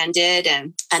kind of ended.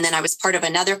 And then I was part of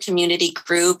another community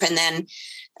group. And then,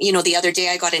 the other day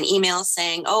I got an email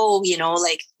saying, oh,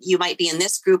 like you might be in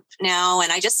this group now.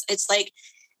 And it's like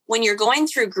when you're going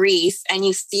through grief and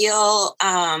you feel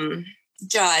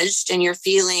judged, and you're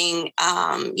feeling,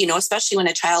 especially when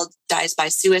a child dies by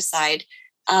suicide,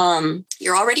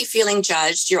 you're already feeling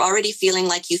judged. You're already feeling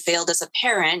like you failed as a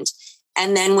parent.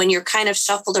 And then when you're kind of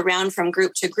shuffled around from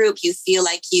group to group, you feel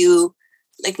like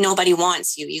nobody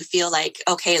wants you. You feel like,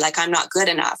 okay, like I'm not good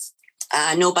enough.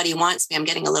 Nobody wants me. I'm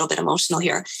getting a little bit emotional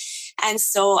here. And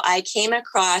so I came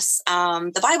across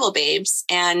the Bible Babes,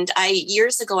 and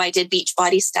years ago I did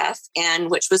Beachbody stuff, and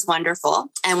which was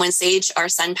wonderful. And when Sage, our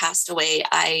son, passed away,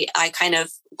 I kind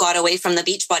of got away from the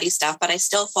Beachbody stuff, but I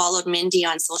still followed Mindy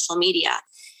on social media.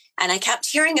 And I kept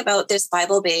hearing about this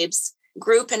Bible Babes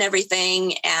group and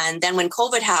everything. And then when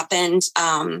COVID happened,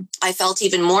 I felt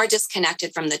even more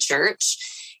disconnected from the church.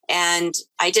 And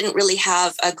I didn't really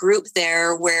have a group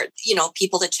there where,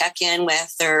 people to check in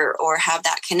with or have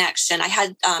that connection. I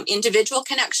had individual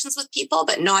connections with people,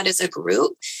 but not as a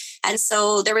group. And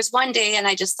so there was one day, and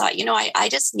I just thought, I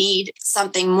just need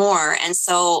something more. And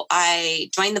so I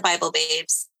joined the Bible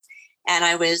Babes, and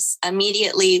I was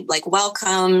immediately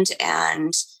welcomed,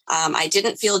 and I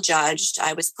didn't feel judged.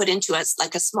 I was put into a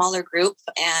smaller group,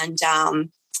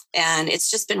 and it's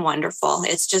just been wonderful.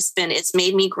 It's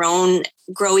made me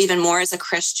grow even more as a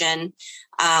Christian.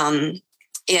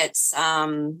 It's,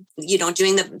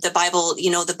 doing the Bible,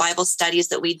 the Bible studies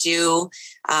that we do,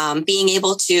 being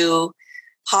able to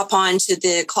hop on to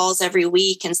the calls every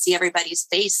week and see everybody's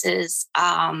faces.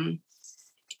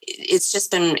 It's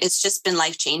just been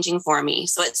life-changing for me.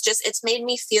 So it's made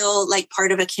me feel like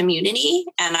part of a community.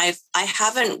 And I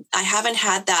haven't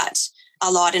had that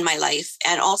a lot in my life.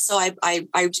 And also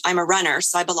I'm a runner.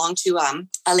 So I belong to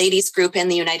a ladies group in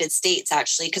the United States,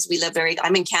 actually, because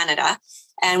I'm in Canada,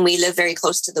 and we live very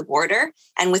close to the border.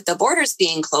 And with the borders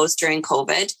being closed during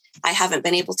COVID, I haven't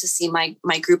been able to see my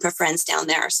group of friends down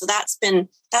there. So that's been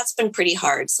pretty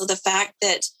hard. So the fact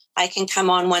that I can come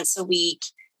on once a week,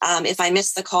 if I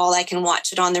miss the call, I can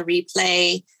watch it on the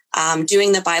replay.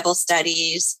 doing the Bible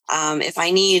studies. If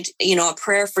I need, a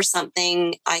prayer for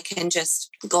something, I can just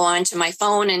go onto my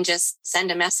phone and just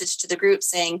send a message to the group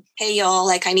saying, hey, y'all,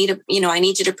 like I need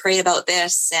you to pray about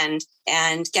this,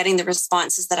 and getting the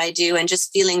responses that I do, and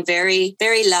just feeling very,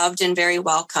 very loved and very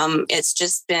welcome. It's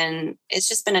just been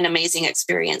an amazing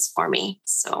experience for me.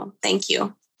 So thank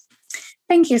you.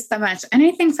 Thank you so much. And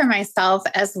I think for myself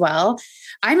as well,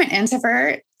 I'm an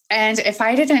introvert. And if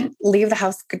I didn't leave the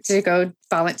house to go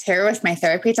volunteer with my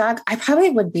therapy dog, I probably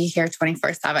would be here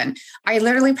 24/7. I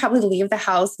literally probably leave the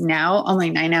house now only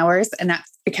 9 hours. And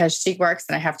that's because she works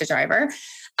and I have to drive her.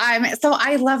 So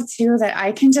I love too that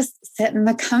I can just sit in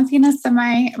the comfiness of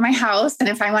my house. And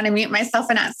if I want to mute myself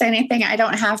and not say anything, I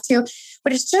don't have to.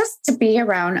 But it's just to be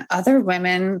around other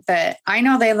women that I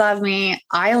know they love me.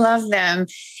 I love them.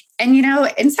 And,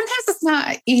 and sometimes it's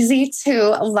not easy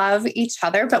to love each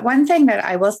other. But one thing that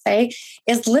I will say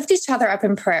is lift each other up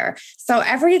in prayer. So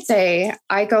every day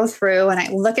I go through and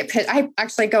I look at, I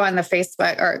actually go on the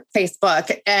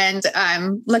Facebook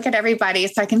and look at everybody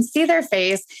so I can see their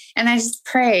face and I just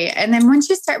pray. And then once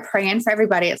you start praying for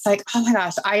everybody, it's like, oh my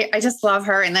gosh, I just love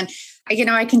her. And then,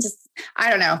 I can just, I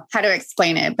don't know how to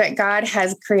explain it, but God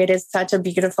has created such a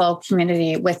beautiful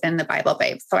community within the Bible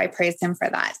Babe. So I praise him for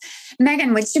that.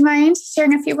 Megan, would you mind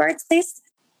sharing a few words, please?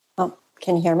 Oh,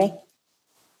 can you hear me?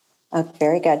 Oh,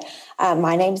 very good.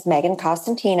 My name is Megan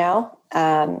Costantino.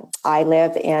 I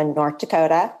live in North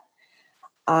Dakota.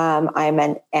 I'm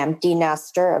an empty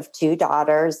nester of 2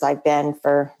 daughters. I've been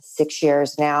for 6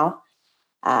 years now.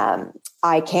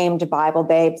 I came to Bible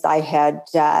Babes. I had,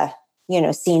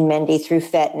 seen Mindy through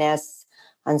fitness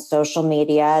on social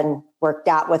media and worked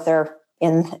out with her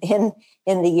in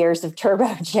the years of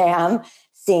Turbo Jam,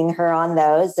 seeing her on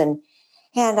those. And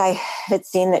I had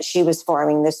seen that she was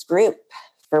forming this group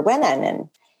for women.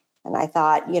 And I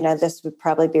thought, this would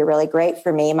probably be really great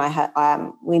for me.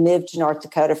 We moved to North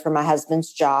Dakota for my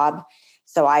husband's job.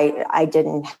 So I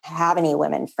didn't have any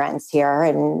women friends here,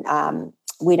 and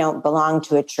we don't belong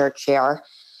to a church here.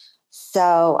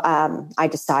 So I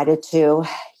decided to,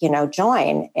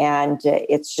 join, and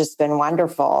it's just been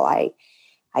wonderful.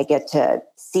 I get to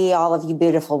see all of you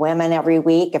beautiful women every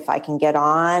week if I can get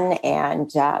on, and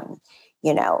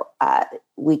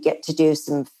we get to do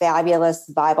some fabulous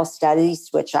Bible studies,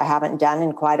 which I haven't done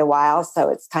in quite a while. So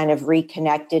it's kind of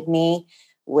reconnected me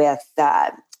with,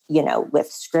 with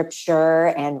scripture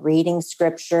and reading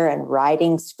scripture and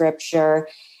writing scripture.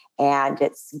 And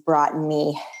it's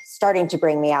starting to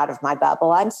bring me out of my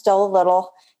bubble. I'm still a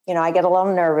little, I get a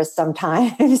little nervous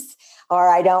sometimes, or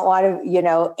I don't want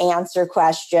to, answer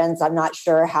questions. I'm not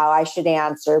sure how I should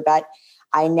answer, but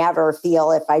I never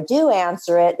feel if I do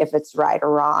answer it, if it's right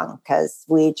or wrong, because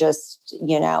we just,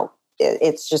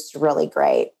 it's just really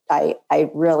great. I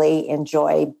really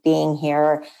enjoy being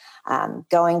here.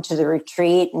 Going to the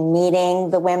retreat and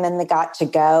meeting the women that got to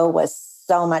go was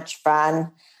so much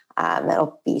fun.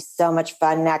 It'll be so much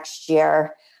fun next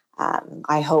year.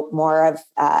 I hope more of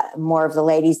the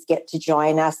ladies get to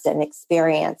join us and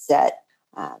experience it.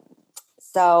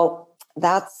 So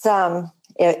that's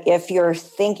if you're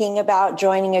thinking about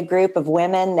joining a group of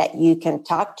women that you can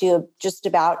talk to just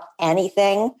about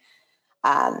anything,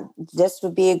 this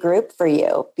would be a group for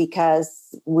you,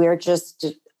 because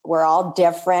we're all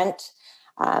different.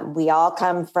 We all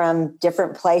come from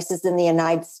different places in the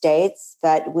United States,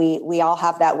 but we all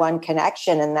have that one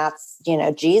connection, and that's,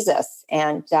 Jesus.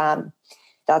 And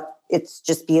that it's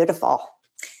just beautiful.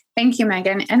 Thank you,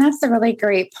 Megan. And that's a really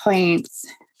great point.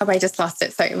 Oh, I just lost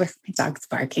it. Sorry, my dog's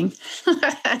barking.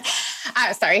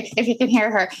 Sorry if you can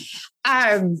hear her.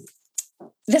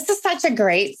 This is such a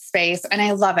great space, and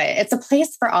I love it. It's a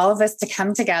place for all of us to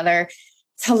come together,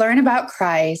 to learn about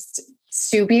Christ,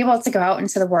 to be able to go out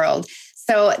into the world.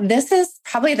 So this is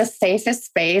probably the safest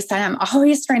space. And I'm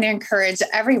always trying to encourage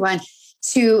everyone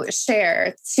to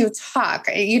share, to talk.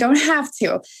 You don't have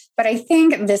to, but I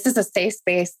think this is a safe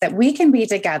space that we can be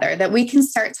together, that we can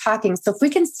start talking. So if we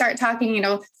can start talking,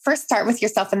 first start with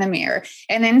yourself in the mirror,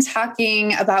 and then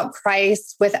talking about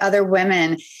Christ with other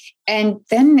women. And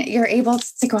then you're able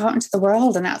to go out into the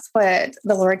world. And that's what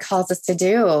the Lord calls us to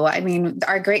do. I mean,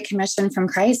 our great commission from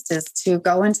Christ is to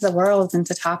go into the world and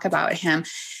to talk about him.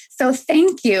 So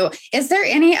thank you. Is there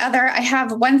any other, I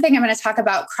have one thing I'm going to talk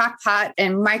about crockpot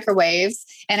and microwaves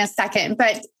in a second,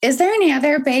 but is there any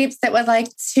other babes that would like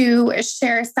to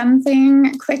share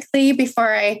something quickly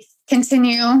before I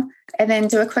continue and then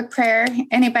do a quick prayer?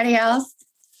 Anybody else?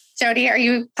 Jody, are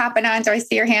you popping on? Do I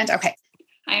see your hand? Okay.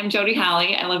 I am Jody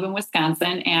Holly. I live in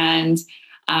Wisconsin, and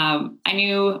I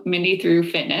knew Mindy through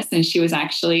fitness, and she was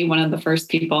actually one of the first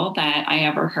people that I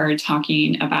ever heard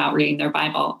talking about reading their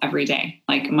Bible every day.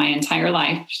 Like my entire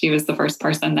life, she was the first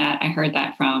person that I heard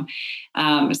that from.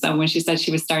 So when she said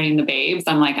she was starting the Babes,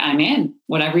 I'm like, I'm in.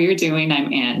 Whatever you're doing,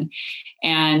 I'm in.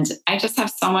 And I just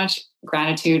have so much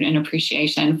gratitude and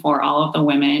appreciation for all of the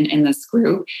women in this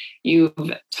group.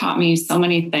 You've taught me so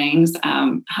many things,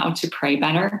 how to pray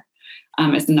better.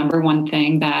 Is the number one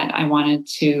thing that I wanted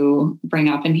to bring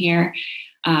up in here.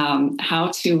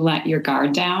 How to let your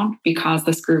guard down, because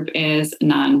this group is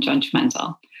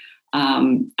non-judgmental.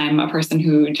 I'm a person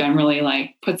who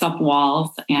generally puts up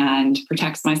walls and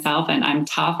protects myself, and I'm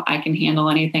tough. I can handle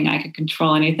anything. I can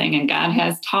control anything. And God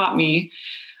has taught me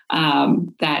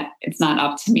that it's not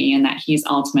up to me, and that He's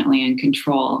ultimately in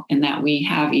control, and that we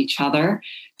have each other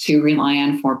to rely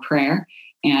on for prayer.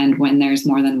 And when there's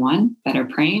more than one that are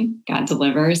praying, God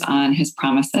delivers on His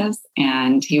promises,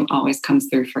 and He always comes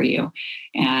through for you.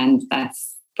 And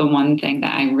that's the one thing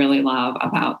that I really love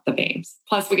about the Babes.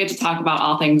 Plus, we get to talk about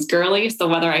all things girly. So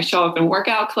whether I show up in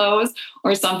workout clothes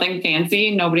or something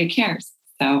fancy, nobody cares.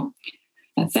 So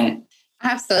that's it.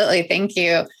 Absolutely. Thank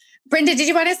you. Brenda, did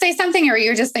you want to say something, or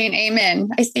you're just saying amen?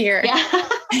 I see your... Yeah,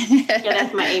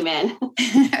 that's my amen.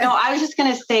 No, I was just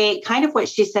going to say kind of what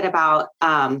she said about,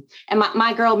 and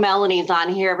my girl Melanie's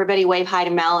on here. Everybody wave hi to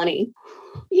Melanie.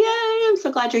 Yay, I'm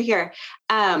so glad you're here.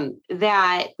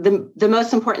 That the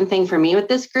most important thing for me with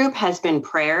this group has been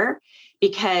prayer,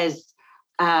 because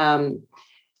I've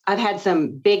had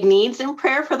some big needs in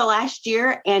prayer for the last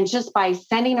year. And just by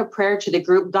sending a prayer to the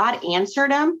group, God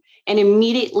answered them and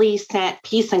immediately sent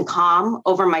peace and calm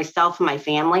over myself and my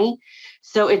family.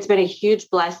 So it's been a huge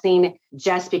blessing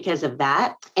just because of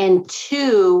that. And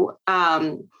two,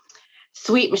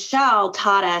 Sweet Michelle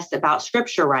taught us about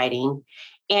scripture writing.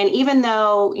 And even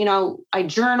though, I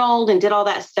journaled and did all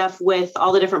that stuff with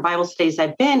all the different Bible studies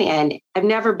I've been in, I've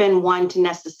never been one to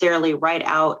necessarily write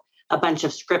out a bunch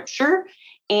of scripture.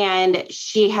 And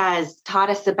she has taught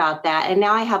us about that. And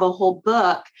now I have a whole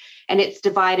book, and it's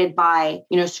divided by,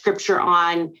 scripture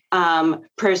on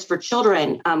prayers for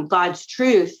children, God's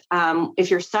truth,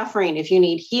 if you're suffering, if you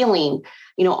need healing,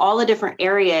 all the different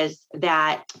areas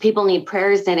that people need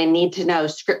prayers in and need to know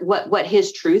what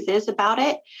His truth is about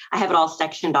it. I have it all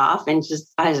sectioned off, and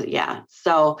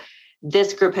So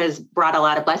this group has brought a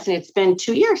lot of blessing. It's been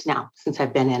 2 years now since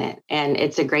I've been in it, and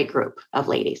it's a great group of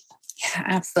ladies. Yeah,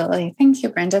 absolutely. Thank you,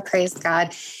 Brenda. Praise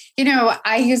God.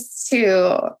 I used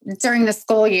to, during the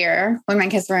school year, when my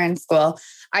kids were in school,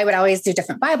 I would always do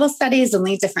different Bible studies and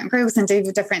lead different groups and do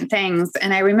different things.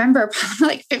 And I remember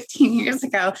probably 15 years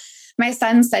ago, my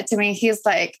son said to me, he's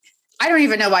like, I don't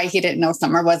even know why he didn't know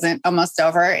summer wasn't almost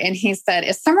over. And he said,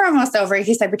 is summer almost over?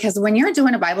 He said, because when you're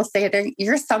doing a Bible study,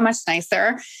 you're so much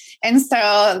nicer. And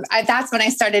so that's when I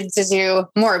started to do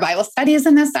more Bible studies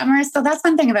in the summer. So that's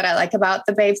one thing that I like about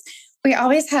the Babes. We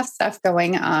always have stuff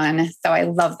going on. So I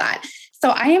love that. So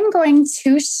I am going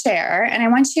to share, and I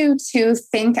want you to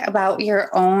think about your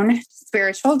own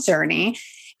spiritual journey.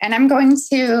 And I'm going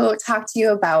to talk to you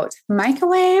about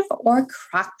microwave or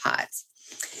crock pot.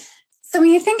 So when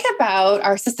you think about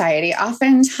our society,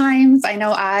 oftentimes, I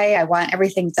know I want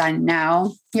everything done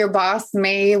now. Your boss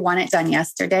may want it done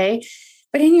yesterday.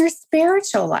 But in your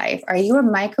spiritual life, are you a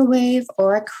microwave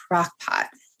or a crock pot?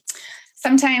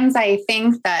 Sometimes I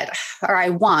think that, or I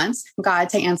want God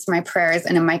to answer my prayers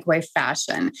in a microwave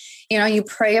fashion. You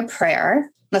pray a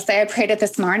prayer. Let's say I prayed it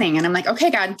this morning and I'm like,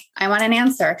 okay, God, I want an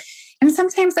answer. And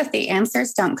sometimes if the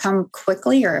answers don't come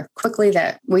quickly or quickly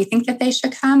that we think that they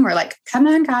should come, we're like, come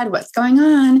on, God, what's going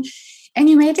on? And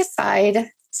you may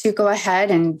decide to go ahead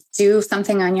and do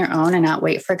something on your own and not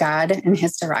wait for God and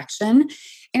His direction.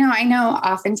 I know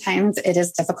oftentimes it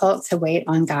is difficult to wait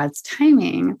on God's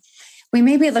timing. We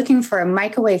may be looking for a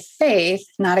microwave faith,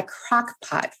 not a crock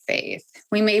pot faith.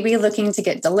 We may be looking to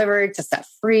get delivered, to set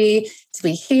free, to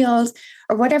be healed,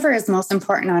 or whatever is most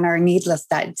important on our need list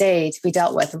that day to be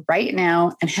dealt with right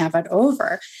now and have it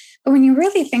over. But when you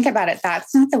really think about it,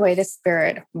 that's not the way the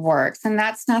Spirit works. And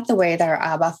that's not the way that our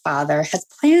Abba Father has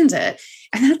planned it.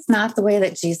 And that's not the way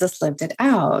that Jesus lived it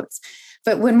out.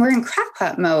 But when we're in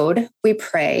crockpot mode, we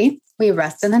pray, we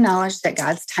rest in the knowledge that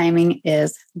God's timing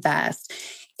is best.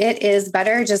 It is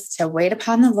better just to wait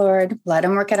upon the Lord, let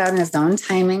Him work it out in His own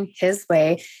timing, His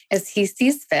way, as He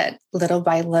sees fit, little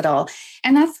by little.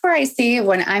 And that's where I see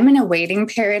when I'm in a waiting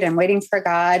period and waiting for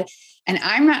God, and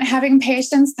I'm not having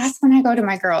patience, that's when I go to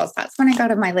my girls. That's when I go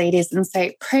to my ladies and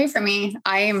say, pray for me.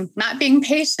 I am not being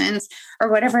patient,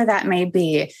 or whatever that may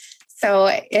be. So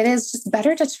it is just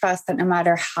better to trust that no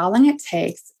matter how long it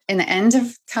takes, in the end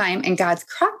of time in God's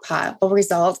crock pot will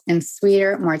result in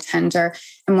sweeter, more tender,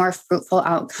 and more fruitful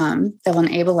outcome that will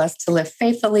enable us to live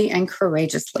faithfully and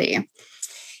courageously.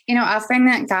 Often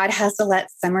that God has to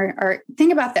let simmer, or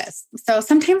think about this. So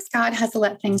sometimes God has to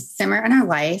let things simmer in our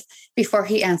life before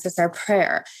he answers our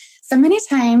prayer. So many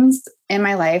times in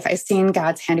my life, I've seen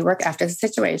God's handiwork after the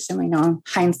situation. We know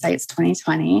hindsight's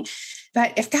 2020.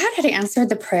 But if God had answered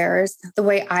the prayers the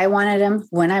way I wanted him,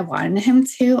 when I wanted him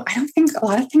to, I don't think a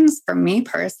lot of things for me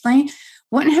personally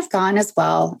wouldn't have gone as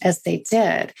well as they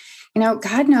did.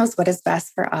 God knows what is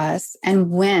best for us and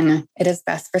when it is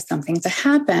best for something to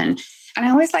happen. And I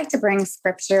always like to bring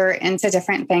scripture into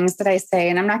different things that I say,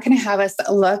 and I'm not going to have us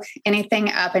look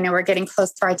anything up. I know we're getting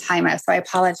close to our time, so I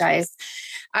apologize.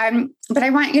 But I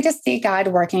want you to see God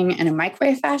working in a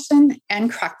microwave fashion and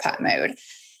crockpot mode.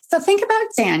 So think about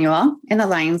Daniel in the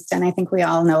lion's den. I think we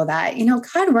all know that.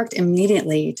 God worked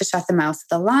immediately to shut the mouth of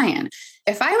the lion.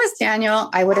 If I was Daniel,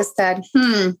 I would have said,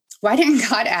 why didn't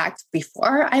God act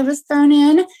before I was thrown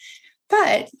in?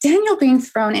 But Daniel being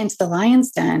thrown into the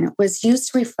lion's den was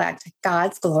used to reflect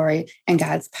God's glory and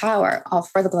God's power, all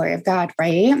for the glory of God,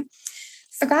 right?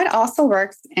 So God also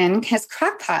works in his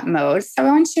crockpot mode. So I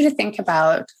want you to think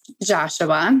about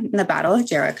Joshua in the Battle of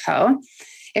Jericho.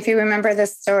 If you remember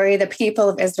this story, the people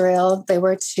of Israel, they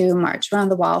were to march around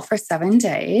the wall for 7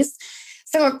 days.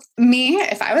 So me,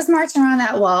 if I was marching around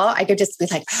that wall, I could just be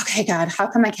like, okay, God, how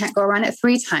come I can't go around it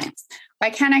 3 times? Why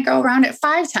can't I go around it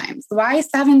 5 times? Why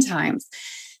 7 times?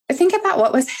 But think about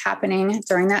what was happening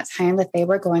during that time that they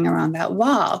were going around that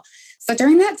wall. So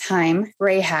during that time,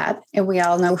 Rahab, and we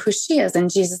all know who she is in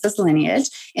Jesus' lineage.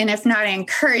 And if not, I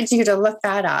encourage you to look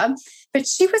that up. But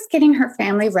she was getting her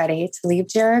family ready to leave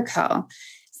Jericho.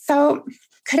 So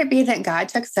could it be that God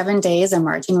took 7 days of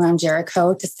marching around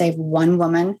Jericho to save one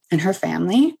woman and her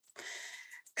family?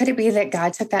 Could it be that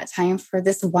God took that time for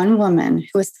this one woman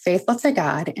who was faithful to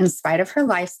God in spite of her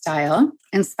lifestyle,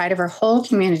 in spite of her whole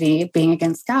community being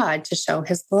against God, to show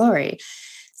his glory?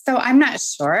 So I'm not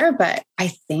sure, but I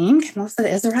think most of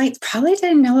the Israelites probably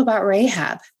didn't know about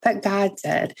Rahab, but God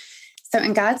did. So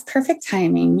in God's perfect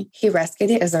timing, he rescued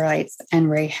the Israelites and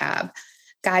Rahab.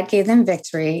 God gave them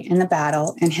victory in the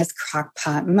battle in his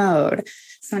crockpot mode.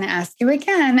 So I'm going to ask you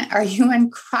again, are you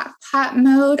in crockpot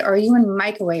mode or are you in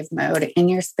microwave mode in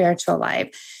your spiritual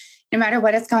life? No matter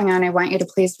what is going on, I want you to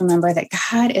please remember that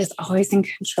God is always in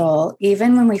control,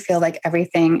 even when we feel like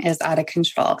everything is out of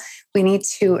control. We need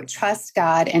to trust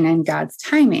God and in God's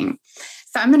timing.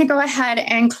 So I'm going to go ahead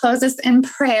and close this in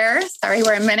prayer. Sorry,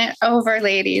 we're a minute over,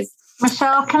 ladies.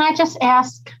 Michelle, can I just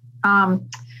ask,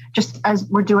 just as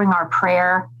we're doing our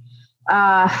prayer,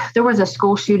 there was a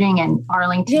school shooting in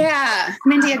Arlington. Yeah,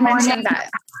 Mindy had mentioned that.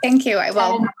 Thank you. I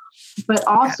will. But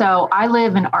also, I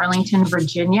live in Arlington,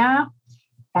 Virginia,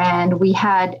 and we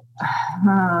had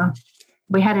a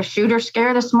shooter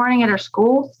scare this morning at our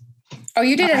school. Oh,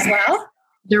 you did as well?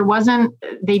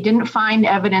 They didn't find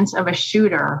evidence of a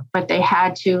shooter, but they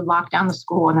had to lock down the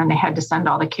school and then they had to send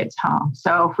all the kids home.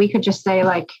 So if we could just say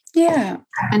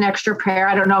an extra prayer.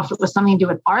 I don't know if it was something to do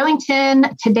with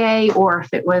Arlington today or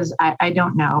if it was, I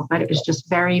don't know, but it was just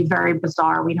very, very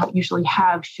bizarre. We don't usually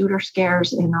have shooter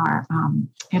scares in our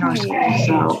school.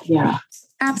 So yeah.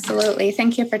 Absolutely.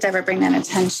 Thank you for Deborah bringing that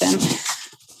attention.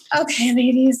 Okay,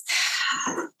 ladies,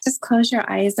 just close your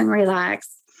eyes and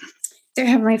relax. Dear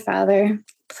Heavenly Father,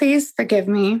 please forgive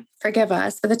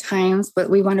us for the times that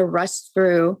we want to rush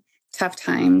through tough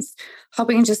times,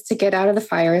 hoping just to get out of the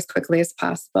fire as quickly as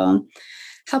possible.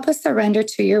 Help us surrender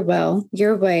to your will,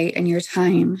 your way, and your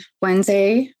time, one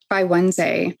day by one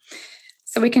day,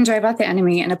 so we can drive out the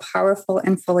enemy in a powerful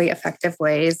and fully effective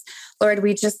ways. Lord,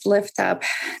 we just lift up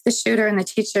the shooter and the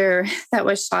teacher that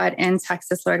was shot in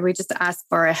Texas. Lord, we just ask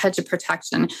for a hedge of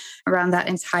protection around that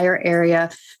entire area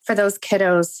for those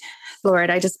kiddos.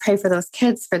 Lord, I just pray for those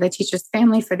kids, for the teacher's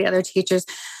family, for the other teachers.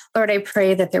 Lord, I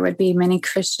pray that there would be many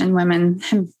Christian women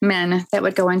and men that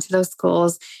would go into those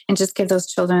schools and just give those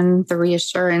children the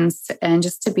reassurance and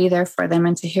just to be there for them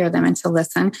and to hear them and to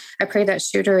listen. I pray that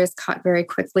shooter is caught very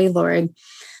quickly, Lord.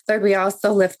 Lord, we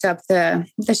also lift up the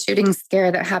shooting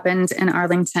scare that happened in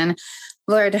Arlington.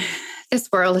 Lord, this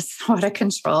world is so out of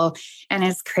control and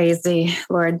it's crazy,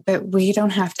 Lord, but we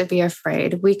don't have to be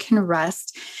afraid. We can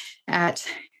rest at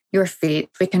your feet.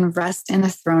 We can rest in the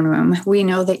throne room. We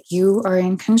know that you are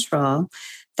in control,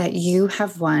 that you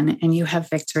have won and you have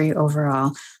victory over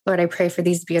all. Lord, I pray for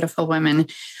these beautiful women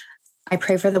I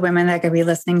pray for the women that could be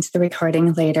listening to the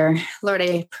recording later. Lord,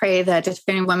 I pray that if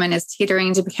any woman is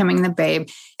teetering to becoming the babe,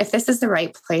 if this is the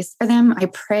right place for them, I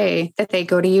pray that they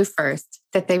go to you first,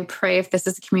 that they pray if this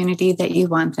is a community that you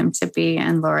want them to be.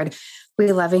 And Lord,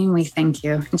 we love you and we thank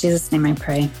you. In Jesus' name I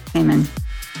pray. Amen.